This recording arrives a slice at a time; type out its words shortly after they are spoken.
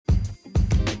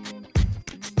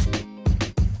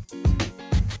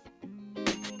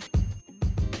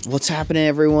What's happening,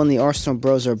 everyone? The Arsenal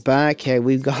Bros are back. Hey,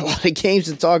 we've got a lot of games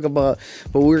to talk about,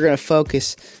 but we're going to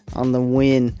focus on the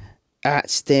win at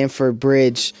Stamford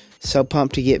Bridge. So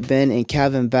pumped to get Ben and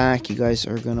Kevin back. You guys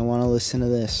are going to want to listen to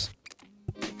this.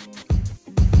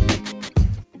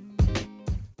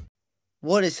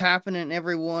 What is happening,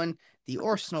 everyone? The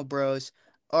Arsenal Bros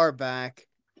are back.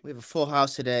 We have a full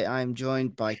house today. I'm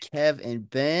joined by Kev and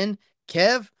Ben.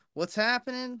 Kev, what's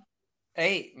happening?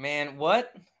 Hey, man,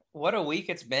 what a week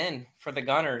it's been for the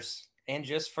Gunners and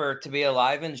just for to be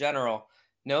alive in general.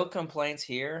 No complaints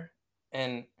here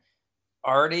and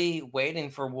already waiting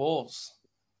for Wolves.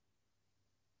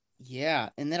 Yeah,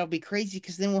 and that'll be crazy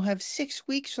because then we'll have 6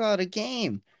 weeks without a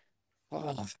game.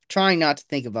 Oh, trying not to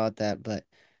think about that, but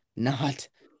not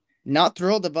not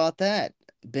thrilled about that.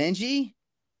 Benji,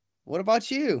 what about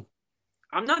you?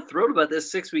 I'm not thrilled about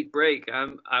this 6 week break.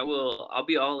 I'll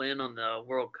be all in on the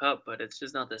World Cup, but it's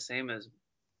just not the same as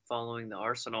following the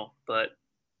Arsenal. But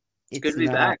it's good It's to be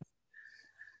not. back.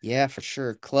 Yeah, for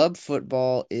sure. Club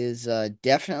football is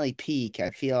definitely peak. I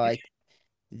feel like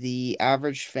the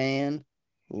average fan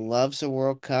loves a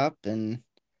World Cup, and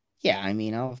yeah, I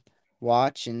mean, I'll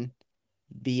watch and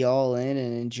be all in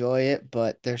and enjoy it,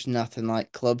 but there's nothing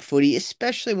like club footy,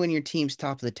 especially when your team's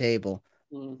top of the table.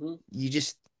 Hmm. You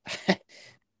just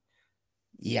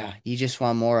yeah, you just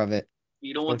want more of it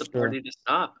You don't for want the sure. party to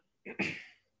stop.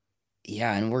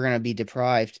 Yeah, and we're gonna be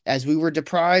deprived as we were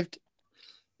deprived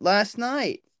last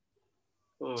night.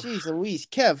 Jeez Oof. Louise,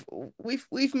 Kev,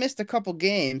 we've missed a couple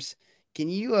games. Can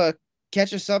you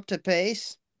catch us up to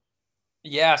pace?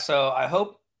 Yeah, so I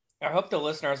hope the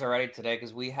listeners are ready today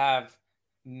because we have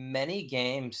many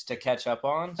games to catch up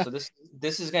on. So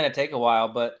this is going to take a while,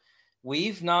 but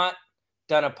we've not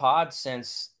done a pod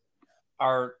since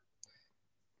our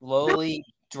lowly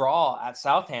draw at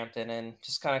Southampton, and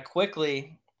just kind of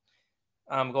quickly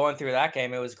going through that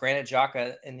game, it was Granit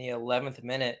Xhaka in the 11th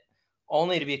minute,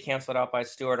 only to be canceled out by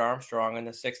Stuart Armstrong in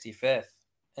the 65th.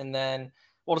 And then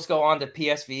we'll just go on to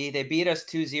PSV. They beat us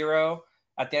 2-0.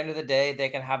 At the end of the day, they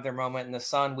can have their moment in the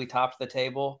sun. We topped the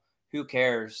table. Who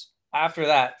cares? After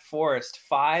that, Forest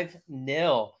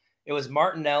 5-0. It was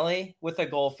Martinelli with a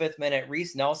goal, 5th minute.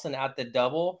 Reece Nelson at the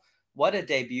double. What a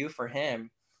debut for him.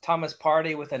 Thomas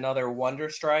Partey with another wonder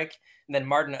strike. And then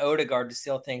Martin Odegaard to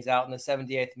seal things out in the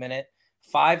 78th minute.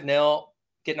 5-0,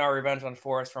 getting our revenge on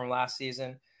Forest from last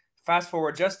season. Fast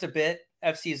forward just a bit,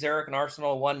 FC Zurich and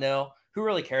Arsenal 1-0. Who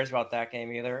really cares about that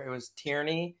game either? It was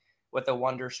Tierney with a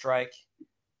wonder strike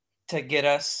to get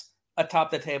us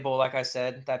atop the table. Like I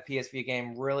said, that PSV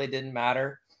game really didn't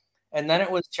matter. And then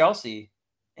it was Chelsea.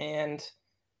 And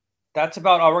that's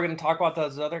about all we're going to talk about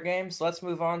those other games. Let's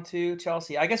move on to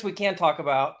Chelsea. I guess we can talk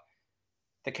about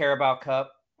the Carabao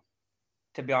Cup.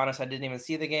 To be honest, I didn't even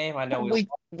see the game. I know we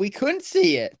We couldn't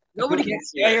see it. Nobody can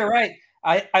see Yeah, it. you're right.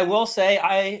 I will say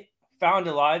I found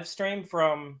a live stream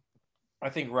from I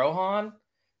think Rohan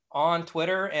on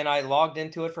Twitter, and I logged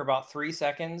into it for about 3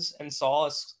 seconds and saw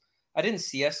us. I didn't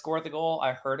see us score the goal.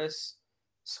 I heard us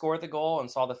score the goal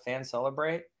and saw the fans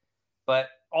celebrate. But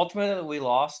ultimately, we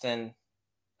lost, and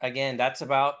again, that's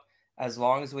about as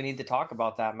long as we need to talk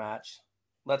about that match.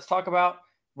 Let's talk about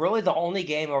really the only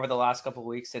game over the last couple of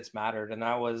weeks that's mattered, and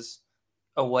that was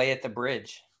away at the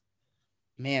Bridge.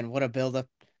 Man, what a build up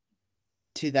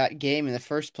to that game in the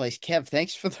first place. Kev,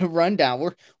 thanks for the rundown.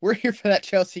 We're here for that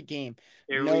Chelsea game,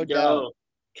 Here we no doubt. go.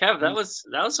 Kev, that We was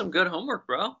some good homework,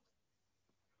 bro.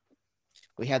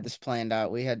 we had this planned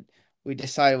out. We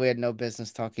decided we had no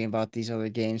business talking about these other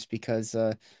games because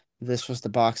this was the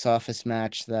box office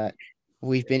match that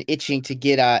we've been itching to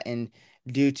get at, and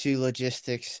due to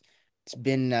logistics, it's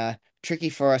been tricky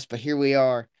for us. But here we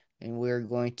are, and we're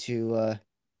going to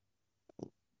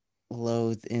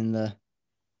loathe in the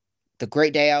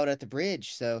great day out at the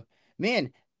bridge. So,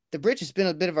 man, the bridge has been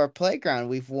a bit of our playground.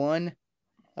 We've won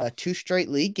two straight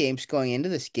league games going into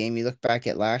this game. You look back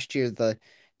at last year, the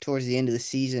towards the end of the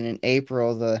season in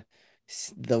April, the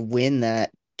win that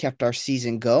kept our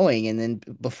season going, and then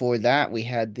before that, we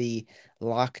had the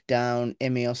lockdown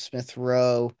Emil Smith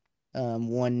Rowe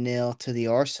 1-0 to the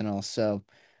Arsenal. So,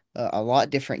 a lot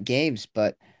different games,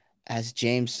 but as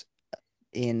James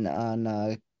in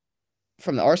on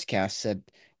from the Arscast said,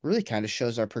 really kind of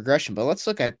shows our progression. But let's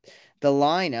look at the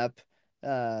lineup.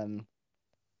 Um,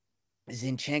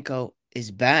 Zinchenko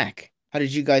is back. How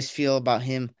did you guys feel about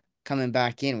him coming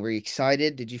back in? Were you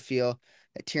excited? Did you feel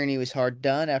that Tierney was hard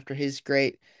done after his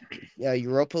great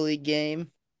Europa League game?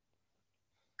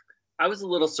 I was a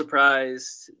little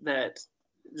surprised that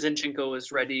Zinchenko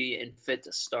was ready and fit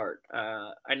to start.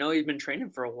 I know he's been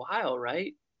training for a while,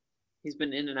 right? He's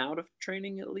been in and out of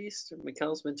training at least.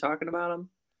 Mikel's been talking about him.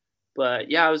 But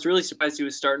yeah, I was really surprised he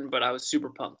was starting, but I was super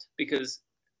pumped because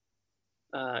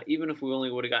even if we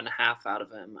only would have gotten a half out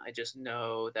of him, I just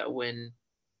know that when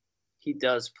he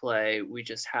does play, we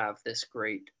just have this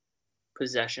great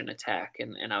possession attack,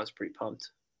 and I was pretty pumped.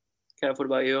 Kev, what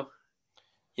about you?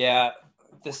 Yeah,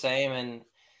 the same. And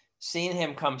seeing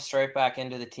him come straight back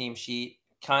into the team sheet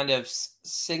kind of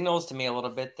signals to me a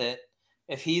little bit that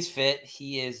if he's fit,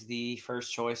 he is the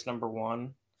first choice number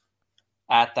one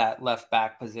at that left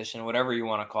back position, whatever you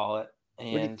want to call it.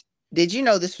 Did, And did you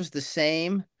know this was the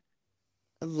same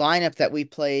lineup that we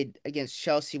played against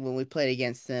Chelsea when we played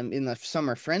against them in the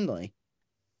summer friendly,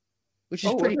 which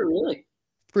is Oh, was it really?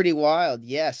 pretty wild.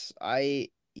 Yes, I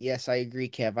agree,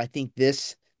 Kev. I think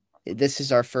this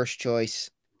is our first choice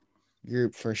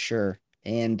group for sure.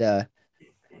 And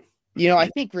I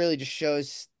think really just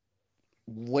shows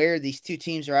where these two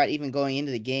teams are at even going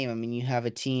into the game. I mean, you have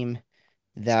a team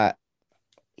that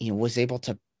was able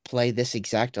to play this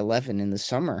exact 11 in the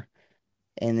summer.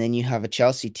 And then you have a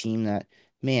Chelsea team that,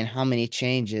 man, how many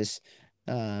changes?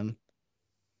 Um,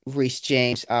 Reece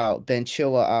James out, Ben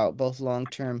Chilwell out, both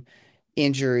long-term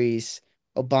injuries.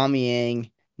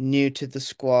 Aubameyang new to the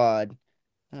squad.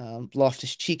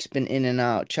 Loftus Cheek's been in and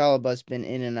out. Chalaba's been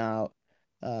in and out.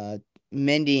 Uh,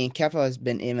 Mendy and Kepa has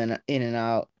been in and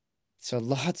out. So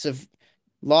lots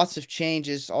of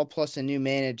changes, all plus a new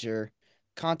manager.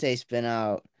 Conte's been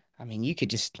out. I mean,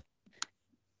 it's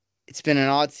been an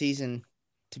odd season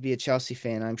to be a Chelsea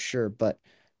fan, I'm sure, but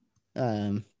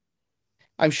um,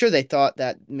 I'm sure they thought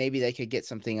that maybe they could get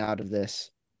something out of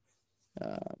this.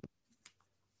 Uh,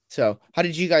 so, how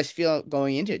did you guys feel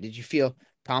going into it? Did you feel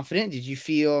confident? Did you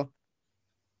feel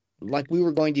like we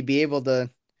were going to be able to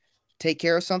take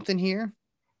care of something here?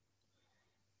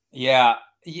 yeah,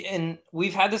 and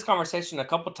we've had this conversation a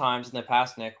couple times in the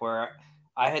past, Nick, where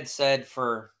I had said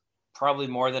for probably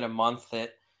more than a month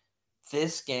that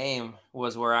this game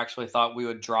was where I actually thought we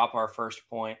would drop our first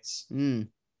points Mm.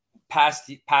 past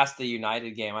the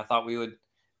United game. I thought we would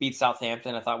beat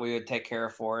Southampton. I thought we would take care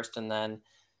of Forest, and then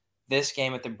this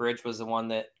game at the Bridge was the one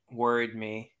that worried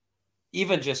me,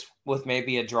 even just with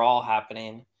maybe a draw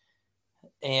happening.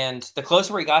 And the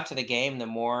closer we got to the game, the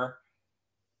more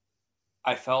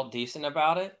I felt decent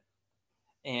about it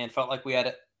and felt like we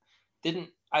had it.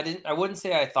 I wouldn't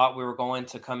say I thought we were going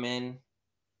to come in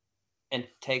and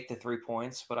take the 3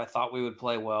 points, but I thought we would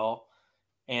play well.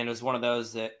 And it was one of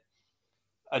those that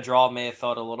a draw may have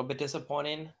felt a little bit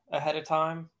disappointing ahead of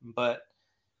time, but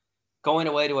going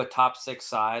away to a top six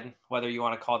side, whether you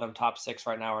want to call them top six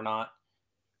right now or not,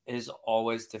 is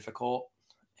always difficult.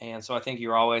 And so I think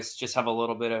you always just have a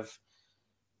little bit of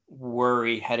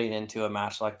worry heading into a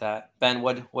match like that. Ben,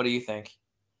 what do you think?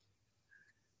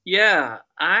 Yeah,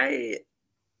 I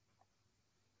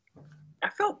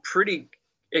felt pretty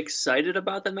excited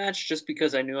about the match just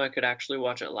because I knew I could actually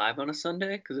watch it live on a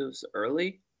Sunday because it was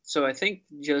early. So I think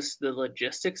just the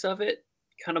logistics of it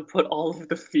kind of put all of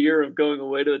the fear of going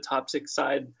away to a top six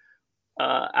side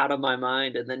out of my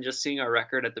mind, and then just seeing our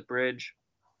record at the Bridge,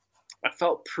 I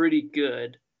felt pretty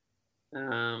good.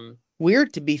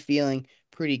 Weird to be feeling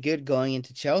pretty good going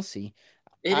into Chelsea.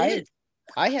 It I is.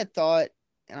 I had thought,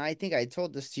 and I think I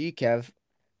told this to you, Kev.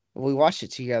 We watched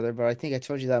it together, but I think I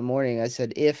told you that morning. I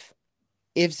said if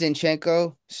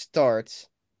Zinchenko starts,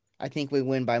 I think we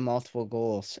win by multiple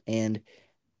goals, and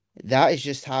that is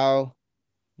just how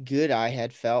good I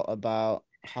had felt about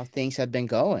how things had been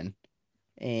going.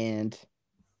 And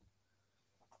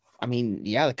I mean,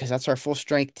 yeah, because that's our full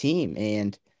strength team,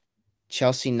 and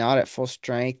Chelsea not at full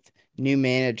strength, new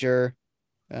manager.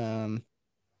 Um,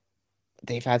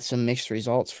 they've had some mixed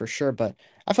results for sure, but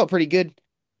I felt pretty good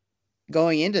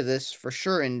going into this for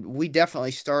sure, and we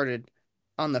definitely started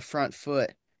on the front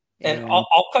foot. And And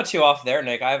I'll cut you off there,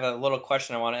 Nick. I have a little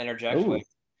question I want to interject with.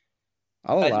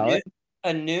 oh, I'll A allow noon, it.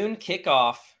 a noon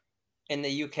kickoff in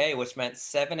the UK, which meant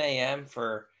 7 a.m.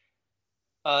 for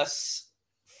us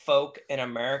folk in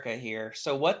America here.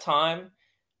 So what time,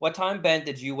 Ben,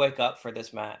 did you wake up for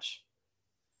this match?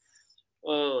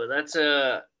 Oh,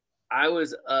 I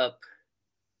was up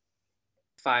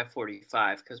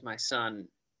 5:45 because my son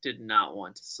did not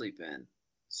want to sleep in,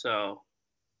 so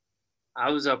I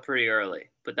was up pretty early.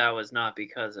 But that was not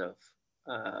because of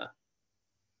uh,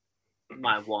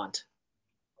 my want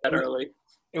that early.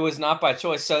 It was not by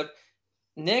choice. So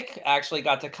Nick actually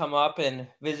got to come up and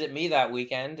visit me that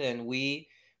weekend, and we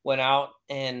went out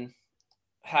and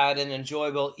had an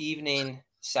enjoyable evening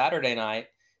Saturday night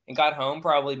and got home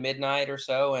probably midnight or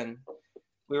so, and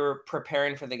we were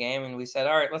preparing for the game, and we said,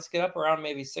 all right, let's get up around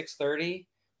maybe 6:30,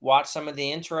 watch some of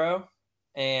the intro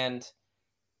and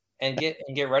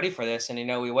get ready for this.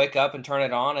 And we wake up and turn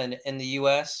it on, and in the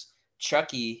US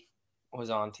Chucky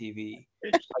was on TV,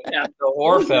 Yeah, the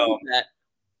horror film, that.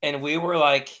 and we were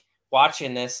like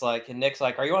watching this, like, and Nick's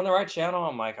like, "Are you on the right channel?"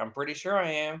 I'm like, "I'm pretty sure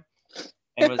I am,"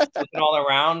 and was flipping all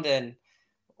around and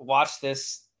watched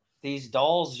these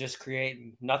dolls just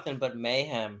create nothing but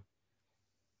mayhem,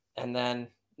 and then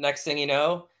next thing you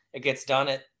know, it gets done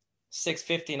at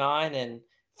 6:59 and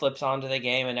flips onto the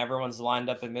game, and everyone's lined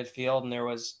up in midfield, and there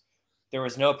was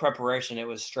no preparation. It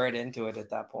was straight into it at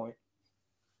that point.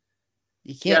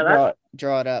 You Yeah, can't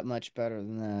draw it up much better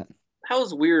than that. that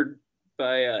was weird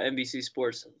by NBC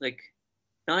Sports. Like,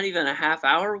 not even a half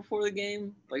hour before the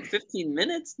game, like 15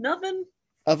 minutes, nothing.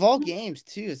 Of all games,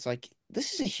 too, it's like,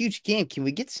 this is a huge game. Can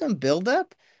we get some build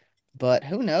up? But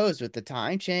who knows with the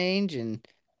time change and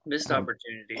Missed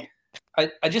opportunity.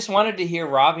 I just wanted to hear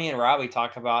Robbie and Robbie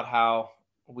talk about how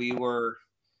we were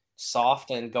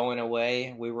soft and going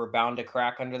away. We were bound to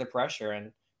crack under the pressure,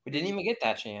 and we didn't even get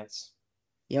that chance.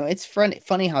 it's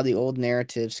funny how the old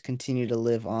narratives continue to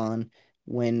live on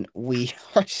when we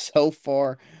are so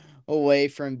far away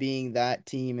from being that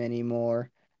team anymore.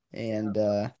 And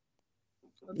The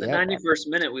yeah, 91st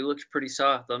minute, we looked pretty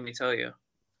soft, let me tell you.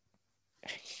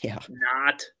 yeah,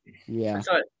 Not. I yeah.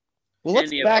 thought Well,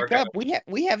 let's any of our back up.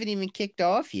 We haven't even kicked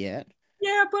off yet.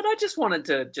 Yeah, but I just wanted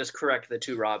to just correct the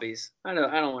two Robbies. I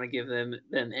don't want to give them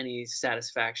any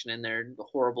satisfaction in their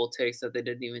horrible takes that they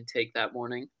didn't even take that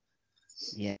morning.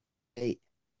 Yeah,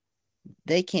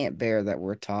 they can't bear that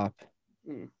we're top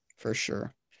for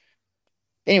sure.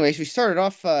 Anyways, we started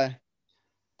off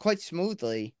quite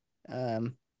smoothly.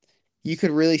 You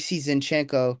could really see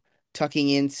Zinchenko tucking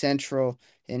in central,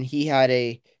 and he had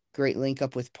a great link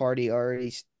up with Party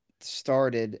already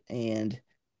started, and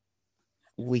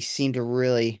we seemed to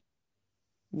really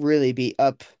be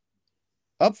up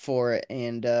for it.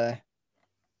 And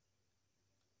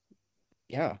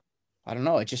yeah, I don't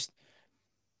know. It just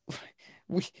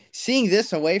we seeing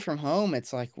this away from home,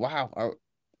 it's like, wow,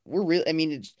 we're really. I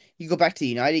mean, you go back to the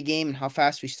United game and how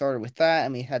fast we started with that. I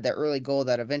mean, had that early goal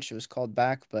that eventually was called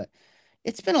back, but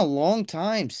it's been a long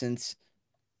time since.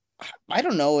 I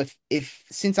don't know if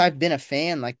since I've been a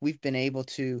fan, like we've been able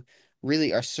to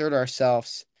really assert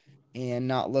ourselves and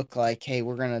not look like, hey,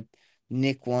 we're gonna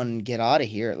nick one and get out of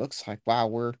here. It looks like, wow,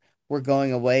 we're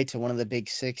going away to one of the big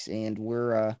six and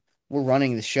we're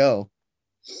running the show.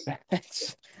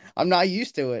 I'm not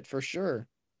used to it for sure.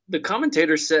 The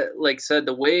commentator said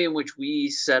the way in which we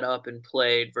set up and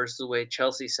played versus the way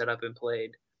Chelsea set up and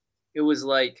played, it was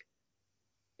like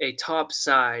a top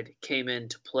side came in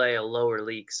to play a lower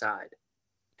league side.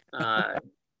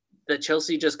 The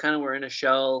Chelsea just kind of were in a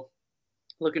shell,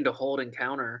 looking to hold and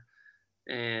counter,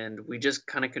 and we just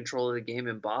kind of controlled the game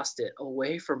and bossed it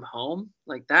away from home.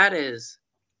 Like that is,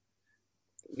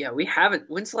 yeah, we haven't.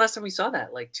 When's the last time we saw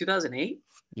that? Like 2008.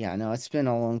 Yeah, no, it's been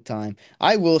a long time.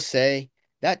 I will say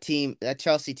that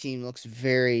Chelsea team looks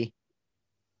very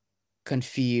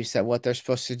confused at what they're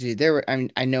supposed to do. I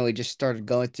mean, I know he just started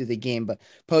going through the game, but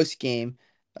post game,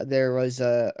 there was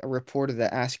a reporter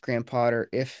that asked Graham Potter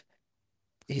if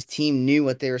his team knew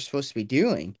what they were supposed to be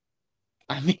doing.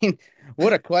 I mean,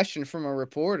 what a question from a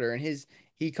reporter. And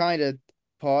he kind of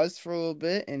paused for a little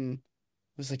bit and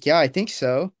was like, "Yeah, I think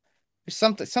so." There's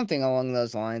something along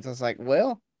those lines. I was like,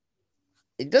 "Well,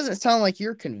 it doesn't sound like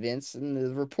you're convinced," and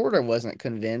the reporter wasn't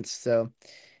convinced. So,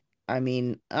 I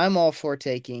mean, I'm all for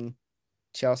taking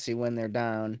Chelsea when they're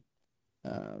down.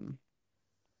 Um,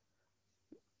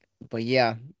 but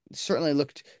yeah, certainly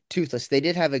looked toothless. They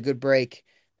did have a good break.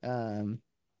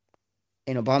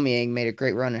 And Aubameyang made a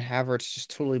great run, and Havertz just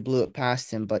totally blew it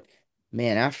past him. But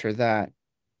man, after that,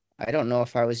 I don't know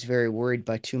if I was very worried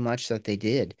by too much that they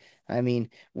did. I mean,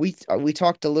 we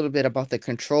talked a little bit about the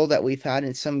control that we've had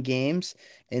in some games,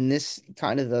 and this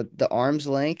kind of the arm's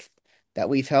length that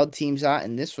we've held teams at,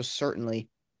 and this was certainly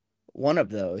one of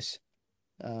those.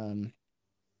 Um,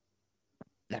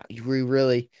 that we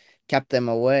really kept them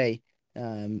away.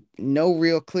 No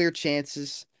real clear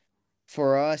chances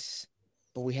for us,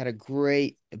 but we had a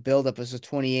great buildup as a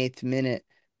 28th minute,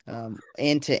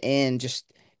 end to end, just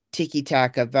tiki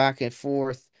taka back and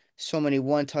forth. So many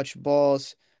one touch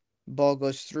balls. Ball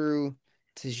goes through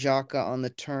to Xhaka on the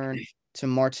turn to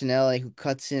Martinelli, who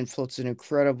cuts in, floats an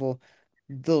incredible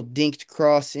little dinked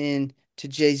cross in to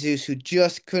Jesus, who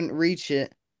just couldn't reach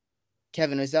it.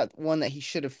 Kevin, is that one that he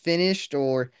should have finished,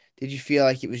 or did you feel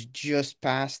like it was just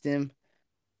past him?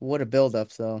 What a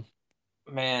buildup, though.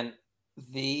 Man,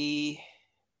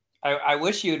 I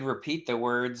wish you'd repeat the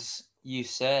words you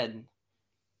said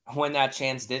when that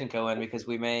chance didn't go in, because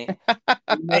we may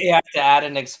have to add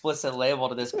an explicit label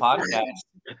to this podcast.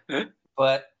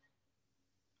 But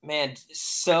man,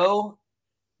 so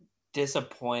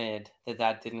disappointed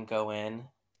that didn't go in.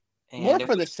 More And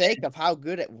for the sake of how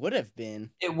good it would have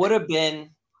been. it would have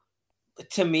been,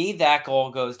 to me, that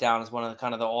goal goes down as one of the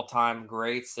kind of the all-time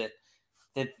greats that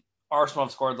Arsenal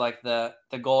have scored, like the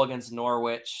goal against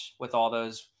Norwich with all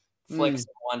those flicks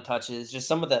and one touches, just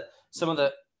some of the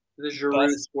The Giroud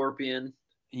best, Scorpion.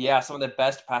 some of the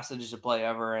best passages of play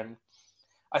ever. And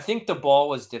I think the ball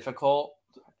was difficult,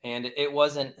 and it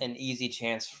wasn't an easy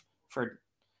chance for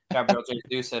Gabriel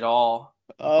Jesus at all.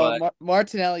 But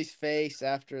Martinelli's face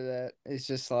after that is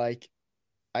just like,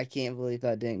 I can't believe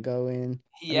that didn't go in.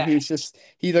 I mean, yeah,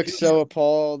 he looks so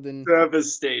appalled and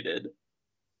Devastated.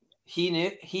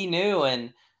 he knew,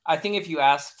 and I think if you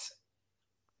asked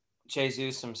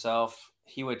Jesus himself,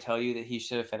 he would tell you that he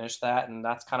should have finished that, and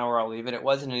that's kind of where I'll leave it. It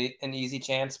wasn't an easy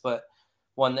chance, but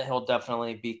one that he'll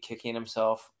definitely be kicking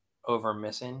himself over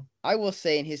missing. I will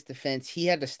say in his defense, he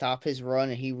had to stop his run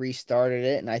and he restarted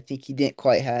it, and I think he didn't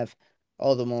quite have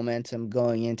all the momentum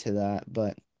going into that.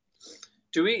 But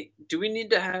do we need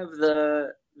to have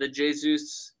the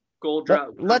Jesus goal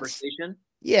drought conversation?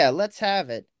 Let's have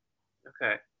it.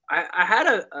 Okay. I had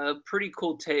a pretty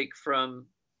cool take from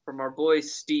our boy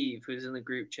Steve, who's in the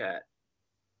group chat.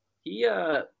 He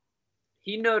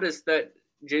noticed that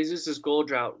Jesus's goal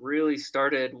drought really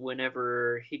started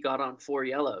whenever he got on 4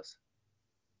 yellows.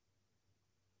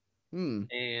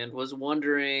 And was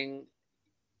wondering,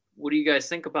 what do you guys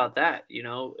think about that?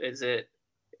 Is it?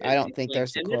 I don't think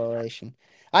there's a correlation.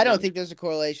 I don't think there's a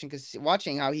correlation because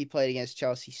watching how he played against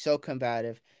Chelsea, so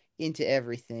combative into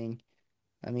everything.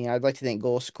 I mean, I'd like to think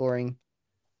goal scoring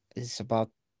is about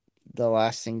the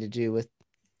last thing to do with,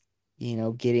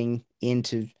 getting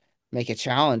into make a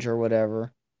challenge or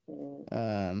whatever.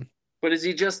 But is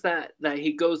he just that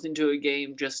he goes into a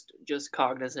game just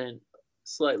cognizant,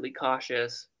 slightly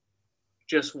cautious,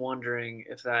 just wondering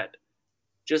if that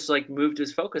just like moved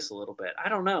his focus a little bit? I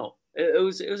don't know. It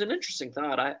was an interesting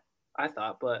thought. I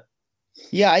thought, but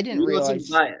yeah, I didn't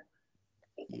realize. It.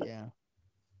 Yeah,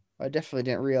 I definitely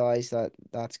didn't realize that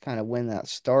that's kind of when that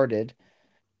started.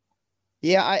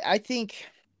 Yeah, I think,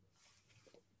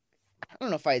 I don't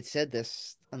know if I had said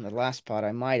this on the last pod,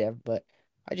 I might have, but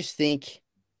I just think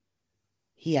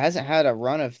he hasn't had a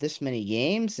run of this many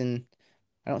games, and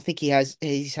I don't think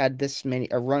he's had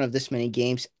a run of this many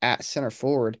games at center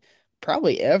forward,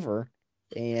 probably ever.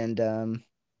 And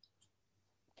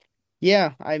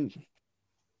yeah,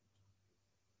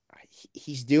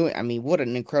 he's doing, I mean, what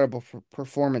an incredible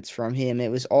performance from him. It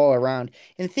was all around.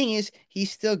 And the thing is,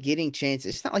 he's still getting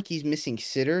chances. It's not like he's missing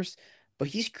sitters, but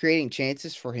he's creating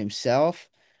chances for himself.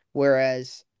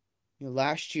 Whereas,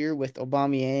 last year with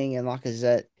Aubameyang and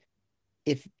Lacazette,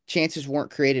 if chances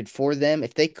weren't created for them,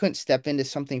 if they couldn't step into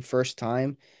something first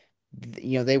time,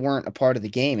 they weren't a part of the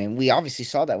game. And we obviously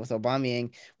saw that with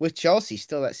Aubameyang with Chelsea,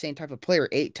 still that same type of player,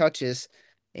 8 touches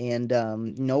and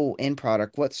no end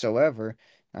product whatsoever.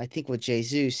 I think with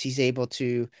Jesus, he's able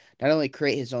to not only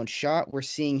create his own shot, we're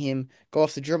seeing him go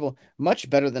off the dribble much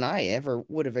better than I ever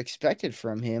would have expected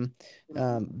from him,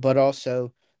 but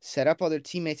also set up other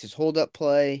teammates, his hold up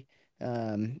play,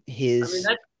 I mean,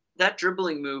 that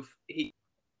dribbling move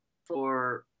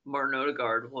for Martin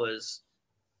Odegaard was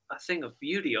a thing of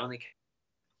beauty on the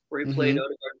where he played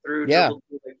Odegaard through, dribbled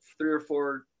through like 3 or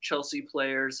 4 Chelsea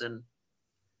players, and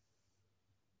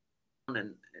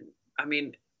I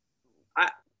mean, I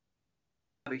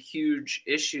have a huge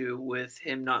issue with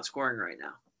him not scoring right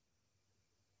now.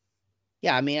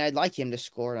 Yeah, I mean, I'd like him to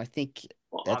score, and I think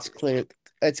that's clear.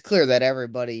 It's clear that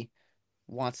everybody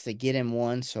wants to get him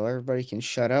one, so everybody can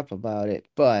shut up about it.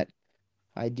 But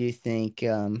I do think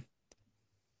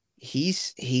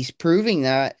he's proving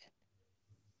that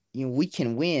we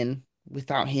can win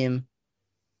without him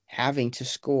having to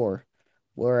score,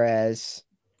 whereas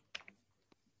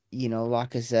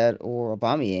Lacazette or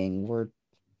Aubameyang were,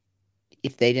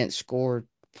 if they didn't score,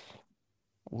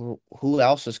 who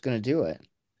else was going to do it?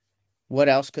 What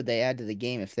else could they add to the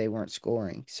game if they weren't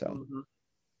scoring? So,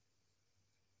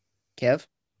 Kev?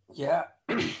 Yeah,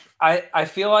 I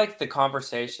feel like the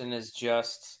conversation is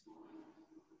just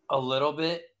a little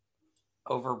bit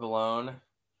overblown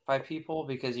by people,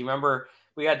 because you remember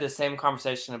we had the same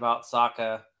conversation about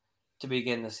Saka to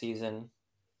begin the season,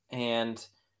 and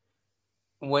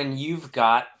when you've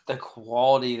got the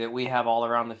quality that we have all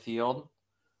around the field,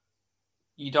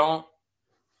 you don't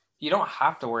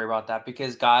have to worry about that,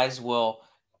 because guys will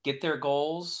get their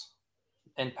goals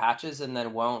and patches and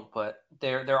then won't, but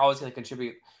they're always going to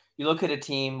contribute. You look at a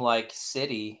team like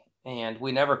City, and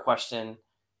we never question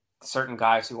certain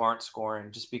guys who aren't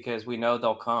scoring just because we know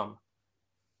they'll come.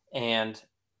 And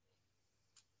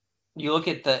you look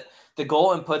at the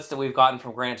goal inputs that we've gotten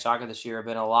from Granit Xhaka this year have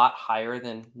been a lot higher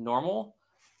than normal,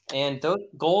 and those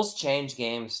goals change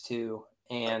games too,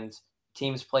 and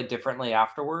teams play differently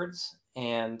afterwards,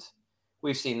 and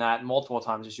we've seen that multiple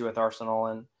times this year with Arsenal.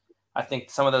 And I think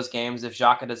some of those games, if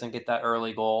Xhaka doesn't get that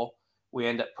early goal, we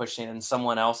end up pushing and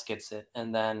someone else gets it,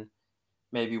 and then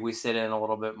maybe we sit in a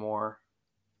little bit more.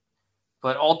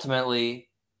 But ultimately,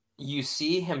 you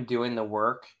see him doing the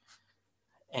work,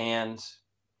 and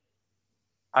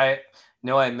I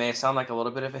know I may sound like a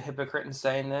little bit of a hypocrite in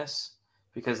saying this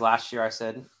because last year I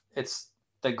said it's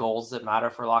the goals that matter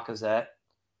for Lacazette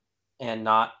and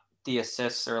not the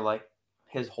assists or like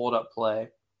his hold up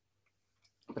play.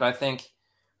 But I think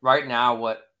right now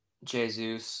what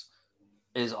Jesus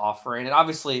is offering, and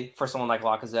obviously for someone like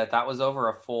Lacazette, that was over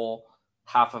a full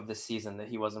half of the season that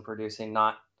he wasn't producing,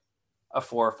 not a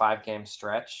 4 or 5 game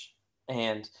stretch.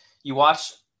 And you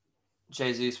watch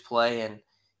Jesus play, and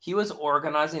he was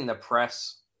organizing the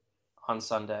press on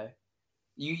Sunday.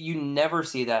 You never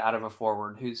see that out of a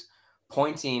forward who's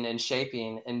pointing and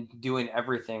shaping and doing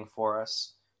everything for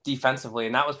us defensively.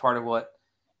 And that was part of what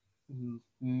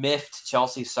miffed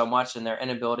Chelsea so much in their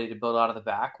inability to build out of the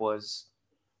back was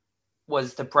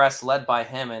the press led by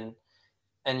him.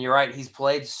 And you're right, he's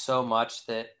played so much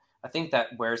that I think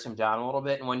that wears him down a little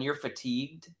bit. And when you're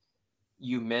fatigued,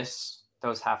 you miss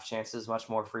those half chances much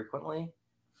more frequently.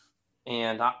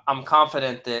 And I'm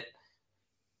confident that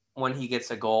when he gets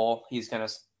a goal,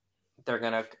 they're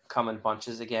gonna come in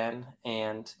bunches again,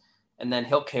 and then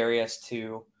he'll carry us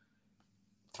to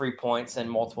 3 points in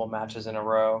multiple matches in a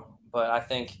row. But I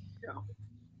think,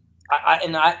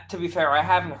 to be fair, I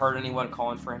haven't heard anyone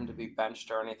calling for him to be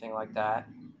benched or anything like that.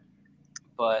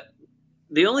 But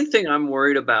the only thing I'm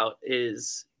worried about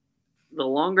is the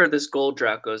longer this goal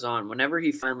drought goes on, whenever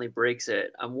he finally breaks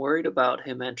it, I'm worried about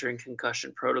him entering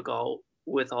concussion protocol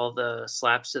with all the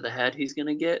slaps to the head he's going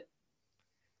to get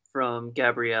from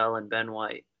Gabriel and Ben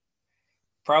White.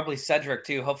 Probably Cedric,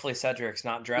 too. Hopefully Cedric's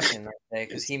not dressing that day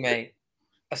because he may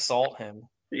assault him.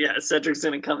 Yeah, Cedric's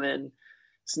going to come in,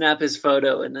 snap his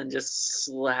photo, and then just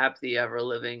slap the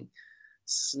ever-living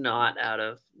snot out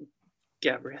of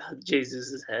Gabriel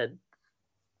Jesus' head.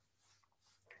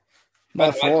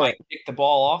 But I might kick the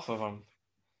ball off of him.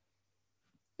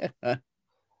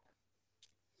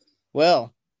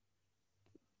 Well,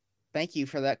 thank you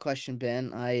for that question,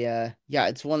 Ben. Yeah,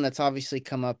 it's one that's obviously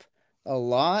come up a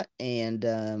lot,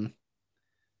 and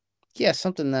yeah,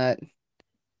 something that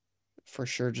for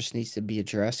sure just needs to be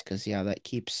addressed because yeah, that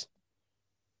keeps,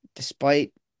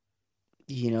 despite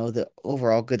the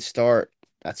overall good start,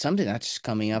 that's something that's just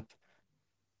coming up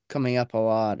a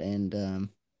lot, and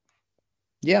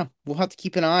yeah, we'll have to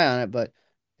keep an eye on it. But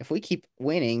if we keep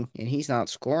winning and he's not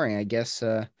scoring, I guess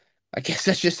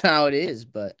that's just how it is.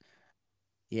 But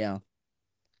yeah,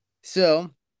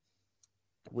 so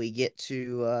we get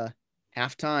to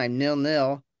halftime,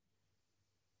 0-0.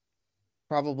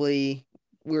 Probably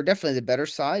we were definitely the better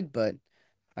side, but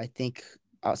I think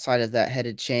outside of that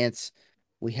headed chance,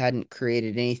 we hadn't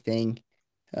created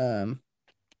um,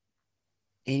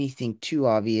 anything too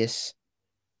obvious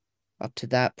up to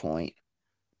that point.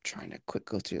 Trying to quick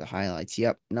go through the highlights.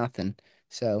 Yep, nothing.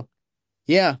 So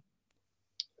yeah,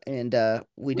 and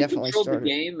we definitely controlled the started.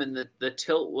 game, and the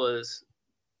tilt was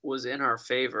in our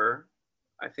favor.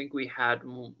 I think we had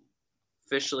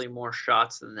officially more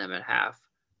shots than them at half.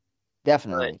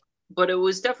 Definitely. But it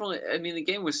was definitely, I mean, the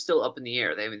game was still up in the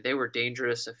air. They were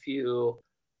dangerous. A few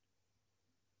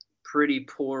pretty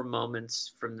poor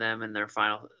moments from them in their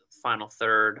final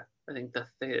third. I think that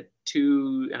they had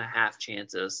 2.5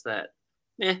 chances that,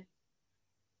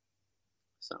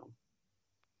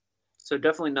 So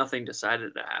definitely nothing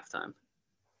decided at halftime.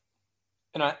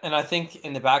 And I think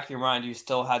in the back of your mind, you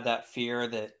still had that fear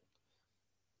that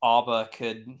Alba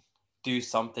could do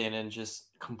something and just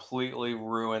completely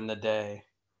ruin the day.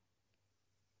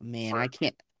 Man, I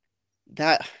can't.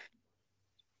 That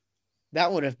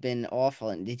would have been awful.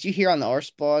 And did you hear on the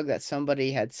Arseblog that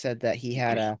somebody had said that he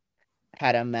had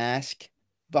a mask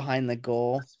behind the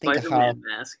goal? Think of how Spider-Man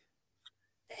mask.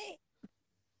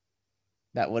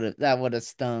 that would have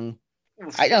stung.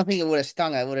 I don't think it would have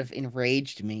stung. It would have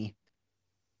enraged me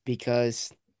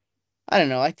because I don't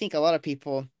know. I think a lot of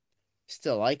people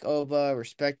still like Oba,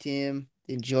 respect him,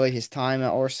 enjoyed his time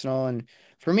at Arsenal, and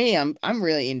for me, I'm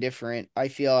really indifferent. I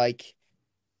feel like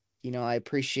I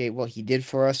appreciate what he did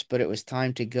for us, but it was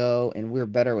time to go, and we're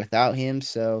better without him.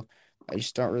 So I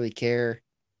just don't really care.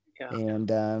 Yeah.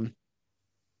 And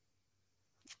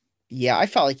yeah, I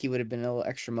felt like he would have been a little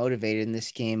extra motivated in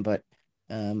this game, but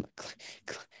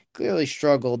clearly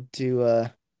struggled to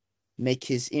make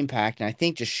his impact, and I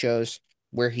think just shows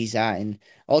where he's at. And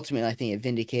ultimately, I think it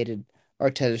vindicated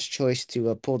Arteta's choice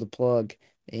to pull the plug.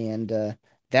 And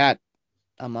that,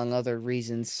 among other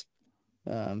reasons,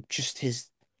 just his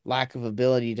lack of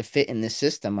ability to fit in the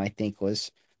system, I think,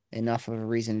 was enough of a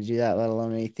reason to do that, let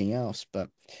alone anything else. But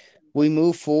we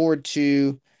move forward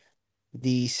to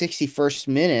the 61st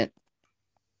minute.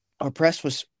 Our press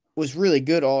was really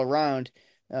good all around.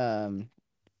 Um,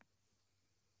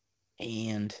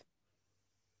 and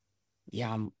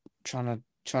yeah, I'm trying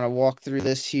to walk through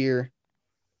this here.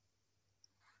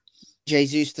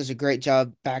 Jesus does a great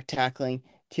job back tackling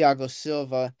Thiago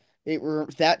Silva.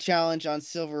 That challenge on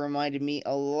Silva reminded me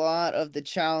a lot of the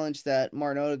challenge that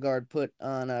Martin Odegaard put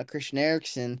on Christian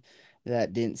Eriksen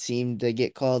that didn't seem to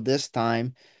get called this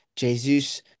time.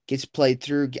 Jesus gets played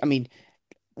through. I mean,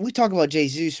 we talk about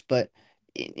Jesus, but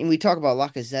and we talk about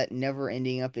Lacazette never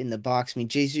ending up in the box. I mean,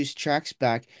 Jesus tracks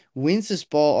back, wins this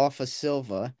ball off of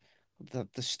Silva,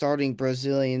 the starting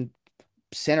Brazilian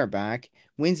center back,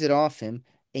 wins it off him,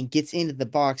 and gets into the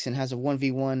box and has a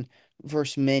 1v1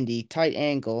 versus Mendy, tight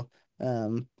angle,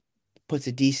 um, puts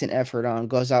a decent effort on,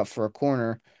 goes out for a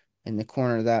corner, in the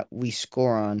corner that we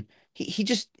score on. He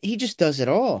just does it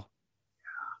all.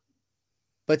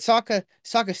 But Saka's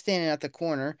standing at the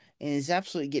corner and is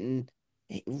absolutely getting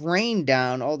rained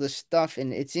down all this stuff.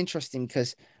 And it's interesting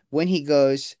because when he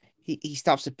goes, he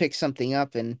stops to pick something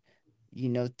up, and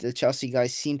the Chelsea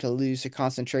guys seem to lose their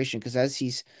concentration because as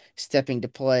he's stepping to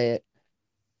play it,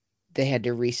 they had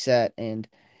to reset. And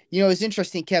it's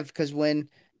interesting, Kev, because when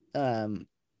um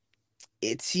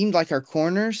it seemed like our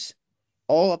corners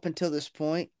all up until this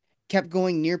point kept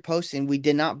going near post, and we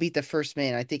did not beat the first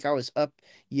man. I think I was up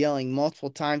yelling multiple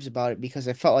times about it because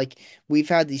I felt like we've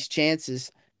had these chances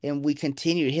and we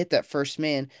continue to hit that first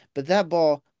man, but that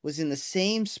ball was in the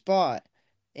same spot.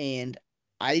 And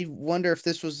I wonder if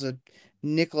this was a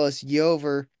Nicholas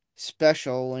Yover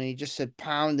special when he just said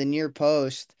pound the near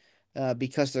post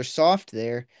because they're soft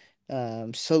there.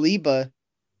 Saliba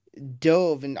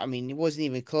dove, and I mean, it wasn't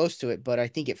even close to it, but I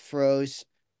think it froze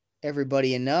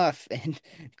everybody enough. And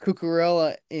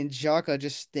Cucurella and Xhaka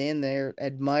just stand there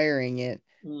admiring it.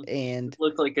 It And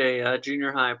looked like a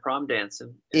junior high prom dance.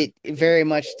 it very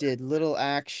much did. Little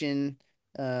action,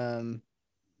 um,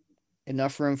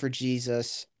 enough room for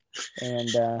Jesus.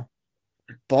 And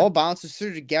ball bounces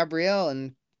through to Gabriel.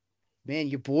 And man,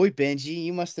 your boy Benji,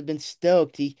 you must have been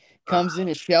stoked. He comes in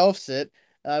and shelves it.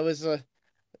 I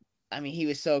mean, he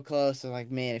was so close. I'm like,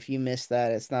 man, if you miss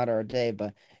that, it's not our day.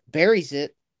 But buries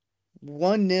it.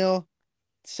 1-0.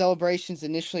 Celebrations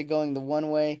initially going the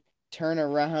one way, turn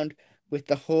around with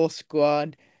the whole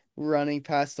squad running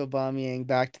past Aubameyang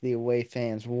back to the away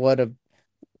fans. What a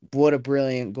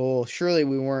brilliant goal. Surely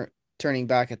we weren't turning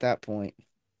back at that point.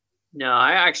 No,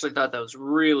 I actually thought that was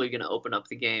really going to open up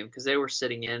the game because they were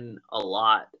sitting in a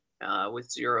lot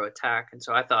with zero attack. And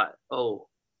so I thought, oh,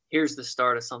 here's the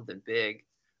start of something big.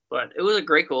 But it was a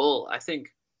great goal. I think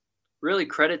really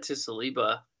credit to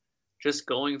Saliba just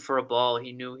going for a ball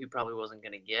he knew he probably wasn't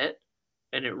going to get.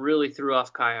 And it really threw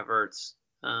off Kai Havertz,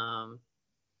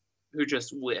 who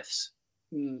just whiffs.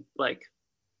 Like,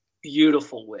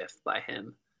 beautiful whiff by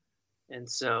him. And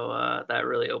so that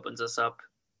really opens us up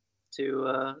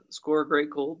to score a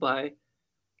great goal by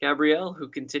Gabriel, who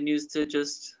continues to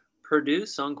just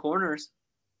produce on corners.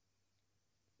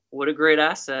 What a great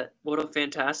asset. What a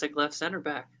fantastic left center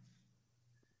back.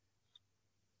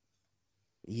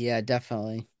 Yeah,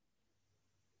 definitely.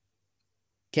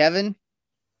 Kevin,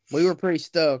 we were pretty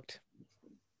stoked.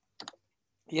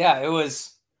 Yeah,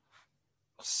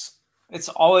 it's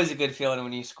always a good feeling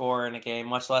when you score in a game,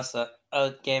 much less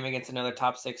a game against another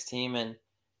top 6 team. And,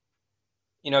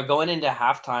 going into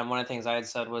halftime, one of the things I had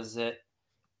said was that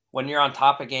when you're on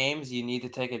top of games, you need to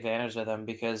take advantage of them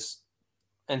because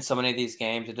in so many of these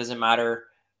games, it doesn't matter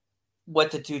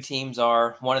what the two teams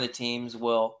are. One of the teams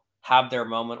will have their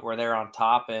moment where they're on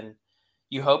top, and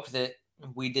you hope that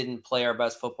we didn't play our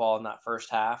best football in that first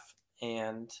half,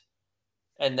 and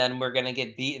then we're going to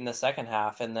get beat in the second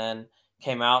half, and then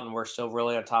came out and we're still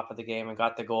really on top of the game and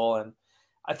got the goal. And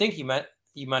I think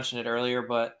you mentioned it earlier,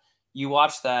 but you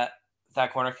watch that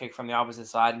corner kick from the opposite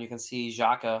side, and you can see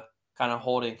Xhaka kind of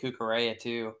holding Cucurella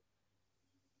too,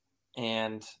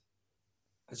 and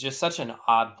it's just such an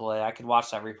odd play. I could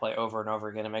watch that replay over and over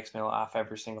again. It makes me laugh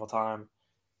every single time,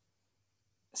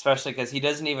 especially because he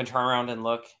doesn't even turn around and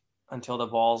look until the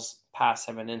ball's past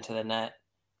him and into the net.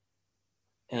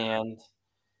 And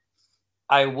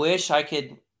I wish I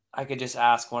could just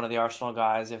ask one of the Arsenal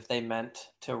guys if they meant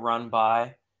to run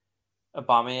by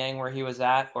Aubameyang where he was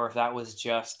at, or if that was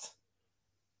just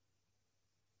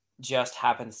just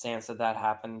happenstance that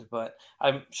happened. But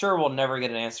I'm sure we'll never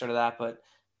get an answer to that. But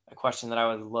a question that I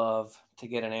would love to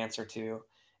get an answer to.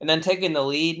 And then taking the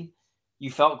lead, you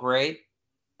felt great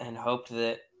and hoped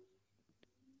that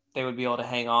they would be able to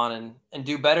hang on and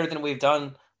do better than we've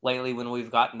done lately when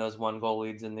we've gotten those 1-goal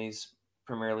leads in these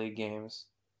Premier League games.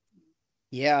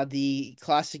 Yeah, the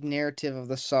classic narrative of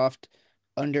the soft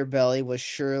underbelly was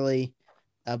surely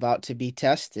about to be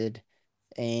tested.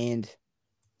 And,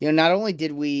 not only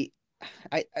did we,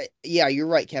 yeah, you're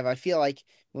right, Kev. I feel like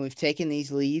when we've taken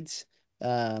these leads,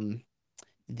 um,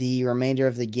 the remainder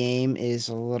of the game is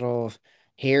a little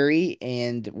hairy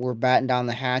and we're batting down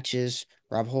the hatches.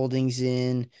 Rob Holding's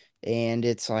in, and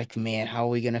it's like, man, how are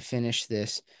we going to finish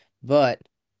this? But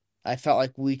I felt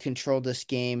like we controlled this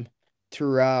game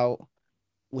throughout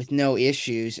with no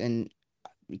issues and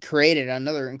created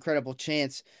another incredible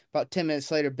chance. About 10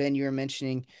 minutes later, Ben, you were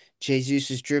mentioning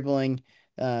Jesus is dribbling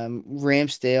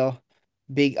Ramsdale,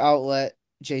 big outlet.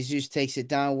 Jesus takes it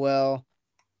down well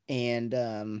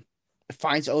and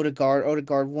finds Odegaard.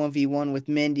 Odegaard 1v1 with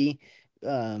Mendy,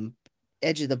 um,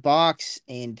 edge of the box,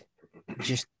 and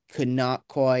just could not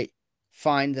quite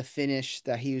find the finish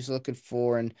that he was looking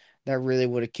for. And that really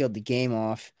would have killed the game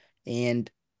off. And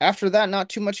after that, not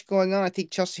too much going on. I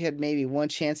think Chelsea had maybe one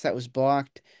chance that was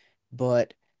blocked,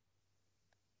 but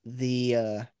the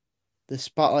uh the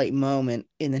spotlight moment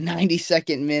in the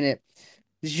 92nd minute,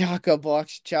 Xhaka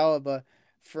blocks Chalaba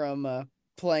from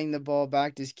playing the ball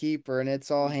back to his keeper, and it's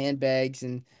all handbags.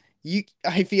 And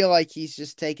I feel like he's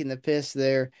just taking the piss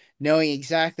there, knowing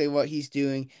exactly what he's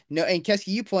doing. No, and Keski,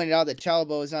 you pointed out that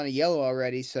Chalaba was on a yellow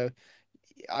already, so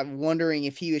I'm wondering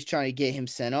if he was trying to get him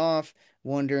sent off,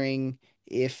 wondering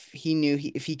if he knew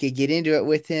if he could get into it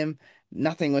with him,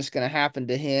 nothing was going to happen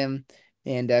to him.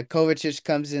 And Kovacic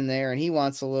comes in there and he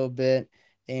wants a little bit.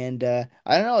 And I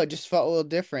don't know, it just felt a little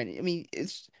different. I mean,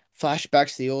 it's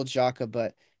flashbacks to the old Xhaka,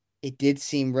 but it did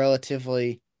seem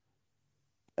relatively,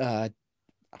 uh,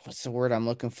 what's the word I'm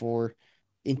looking for?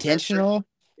 Desperate. Intentional.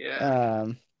 Yeah.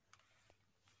 Um,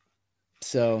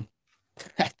 so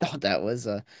I thought that was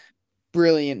a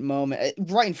brilliant moment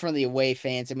right in front of the away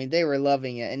fans. I mean, they were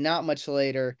loving it. And not much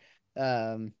later,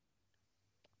 um,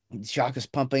 Jacques was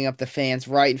pumping up the fans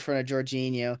right in front of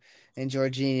Jorginho, and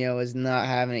Jorginho was not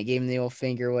having it. Gave him the old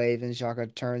finger wave, and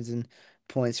Jacques turns and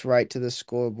points right to the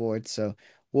scoreboard. So,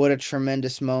 what a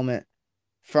tremendous moment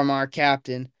from our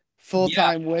captain. Full Yeah.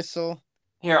 time whistle.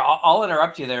 Here, I'll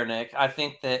interrupt you there, Nick. I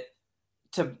think that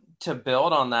to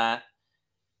build on that,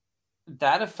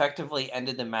 that effectively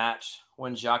ended the match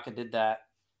when Xhaka did that.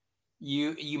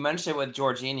 You mentioned it with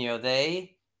Jorginho.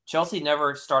 Chelsea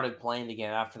never started playing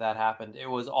again after that happened. It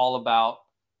was all about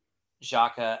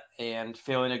Xhaka and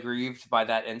feeling aggrieved by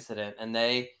that incident, and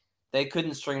they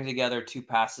couldn't string together two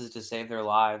passes to save their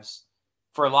lives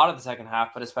for a lot of the second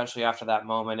half, but especially after that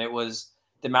moment.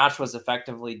 The match was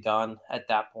effectively done at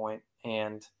that point,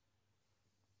 and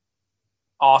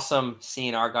awesome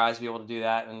seeing our guys be able to do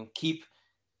that and keep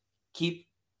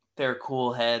their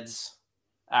cool heads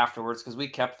afterwards, because we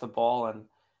kept the ball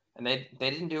and they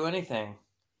didn't do anything.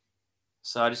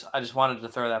 So I just wanted to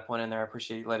throw that point in there. I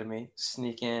appreciate you letting me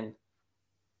sneak in.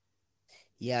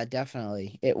 Yeah,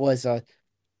 definitely. It was a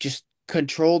just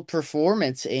controlled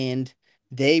performance, and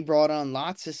they brought on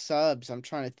lots of subs. I'm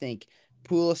trying to think.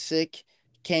 Pulisic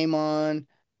came on,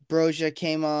 Broja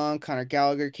came on, Conor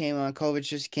Gallagher came on, Kovac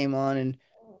just came on and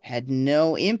had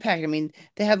no impact. I mean,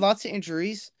 they had lots of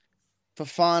injuries.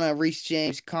 Fafana, Reece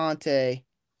James, Conte,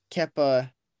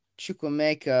 Kepa,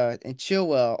 Chukwuemeka, and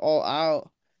Chilwell all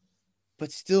out,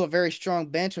 but still a very strong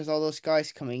bench with all those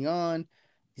guys coming on.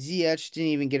 Ziyech didn't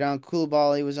even get on.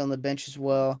 Koulibaly was on the bench as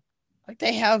well. Like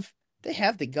they have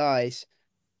the guys,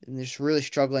 and they're just really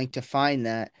struggling to find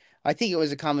that. I think it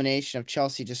was a combination of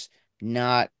Chelsea just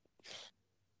not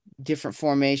different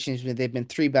formations. They've been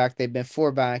three back, they've been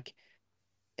four back,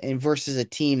 and versus a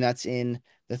team that's in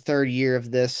the third year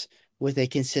of this with a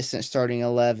consistent starting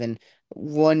 11.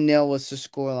 1-0 was the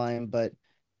scoreline, but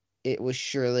it was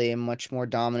surely a much more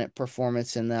dominant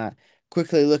performance in that.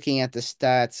 Quickly looking at the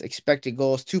stats, expected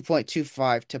goals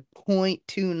 2.25 to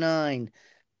 0.29.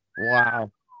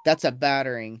 Wow. That's a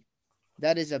battering.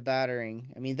 That is a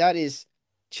battering. I mean, that is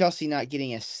Chelsea not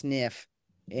getting a sniff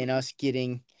and us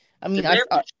getting. I mean, Did they have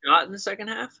a shot in the second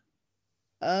half?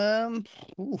 um,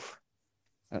 oof,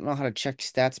 I don't know how to check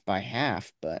stats by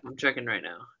half, but I'm checking right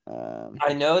now.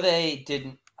 I know they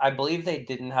didn't. I believe they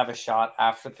didn't have a shot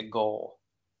after the goal.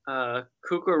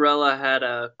 Cucurella had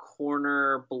a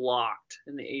corner blocked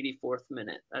in the 84th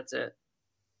minute. That's it.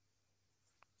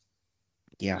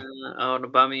 yeah, And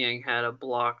Aubameyang had a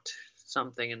blocked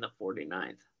something in the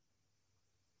 49th.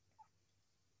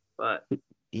 but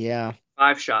Yeah.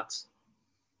 5 shots.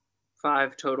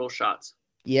 5 total shots.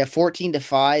 Yeah,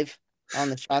 14-5 on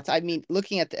the shots. I mean,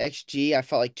 looking at the XG, I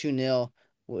felt like 2-0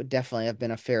 would definitely have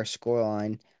been a fair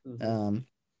scoreline. Mm-hmm.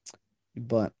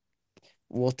 But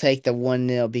we'll take the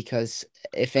 1-0 because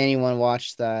if anyone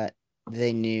watched that,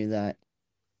 they knew that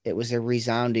it was a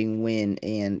resounding win.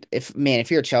 And if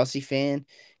you're a Chelsea fan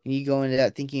and you go into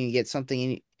that thinking you get something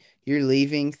and you're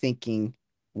leaving thinking,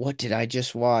 what did I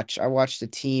just watch? I watched a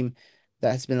team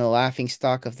that has been the laughing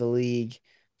stock of the league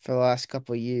for the last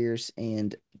couple of years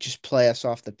and just play us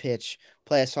off the pitch,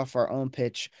 play us off our own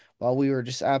pitch while we were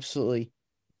just absolutely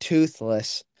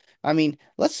toothless. I mean,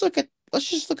 let's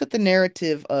just look at the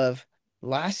narrative of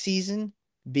last season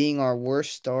being our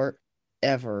worst start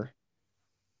ever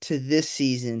to this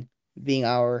season being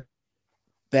our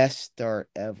best start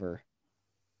ever.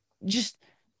 Just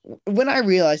when I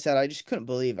realized that, I just couldn't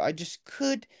believe it. I just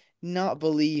could not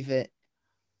believe it.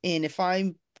 And if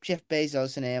I'm Jeff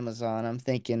Bezos and Amazon, I'm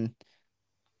thinking,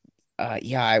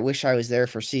 yeah, I wish I was there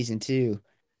for season two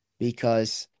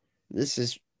because this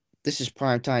is this is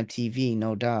primetime TV,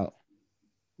 no doubt.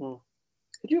 Well,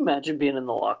 could you imagine being in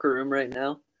the locker room right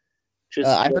now? Just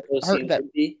I what those heard scenes that.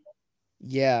 would be.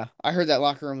 Yeah, I heard that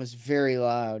locker room was very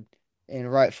loud,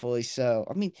 and rightfully so.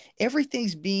 I mean,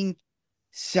 everything's being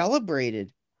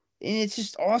celebrated, and it's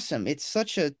just awesome. It's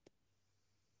such a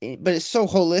but it's so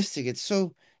holistic. It's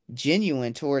so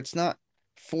genuine to where it's not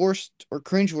forced or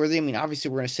cringeworthy. I mean, obviously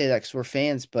we're gonna say that because we're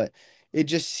fans, but it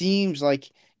just seems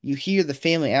like you hear the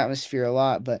family atmosphere a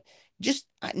lot. But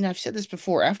and I've said this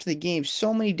before, after the game,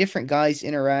 so many different guys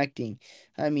interacting.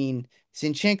 I mean,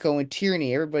 Zinchenko and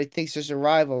Tierney, everybody thinks there's a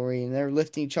rivalry, and they're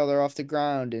lifting each other off the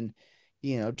ground, and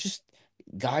just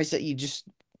guys that you just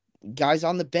guys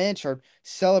on the bench are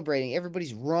celebrating.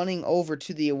 Everybody's running over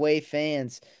to the away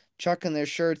fans, chucking their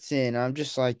shirts in. I'm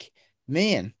just like,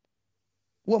 man,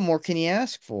 what more can you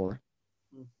ask for?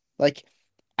 Like,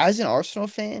 as an Arsenal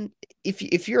fan,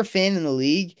 if you're a fan in the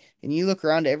league and you look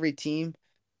around to every team,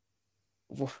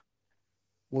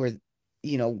 we're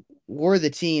we're the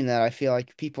team that I feel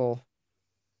like people,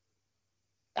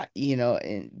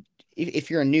 and if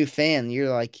you're a new fan, you're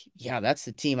like, yeah, that's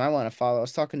the team I want to follow. I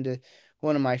was talking to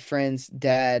one of my friends'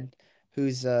 dad,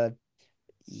 who's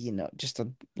just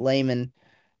a layman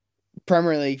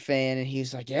Premier League fan, and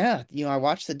he's like, "Yeah, I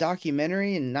watched the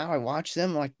documentary, and now I watch them.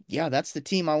 I'm like, yeah, that's the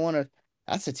team I want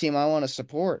to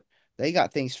support. They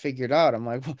got things figured out." I'm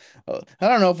like, well, I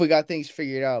don't know if we got things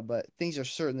figured out, but things are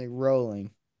certainly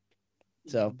rolling.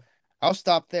 So I'll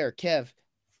stop there. Kev,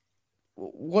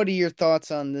 what are your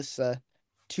thoughts on this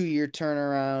 2-year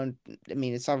turnaround? I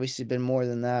mean, it's obviously been more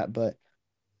than that, but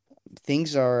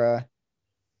things are uh,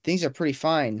 things are pretty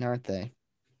fine, aren't they?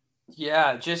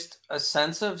 Yeah, just a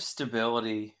sense of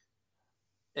stability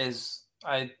is,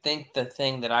 I think, the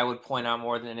thing that I would point out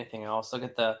more than anything else.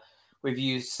 We've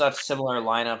used such similar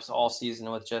lineups all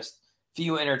season with just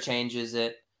few interchanges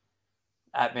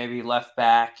at maybe left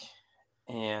back,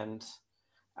 and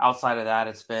outside of that,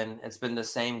 it's been the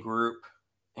same group.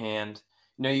 And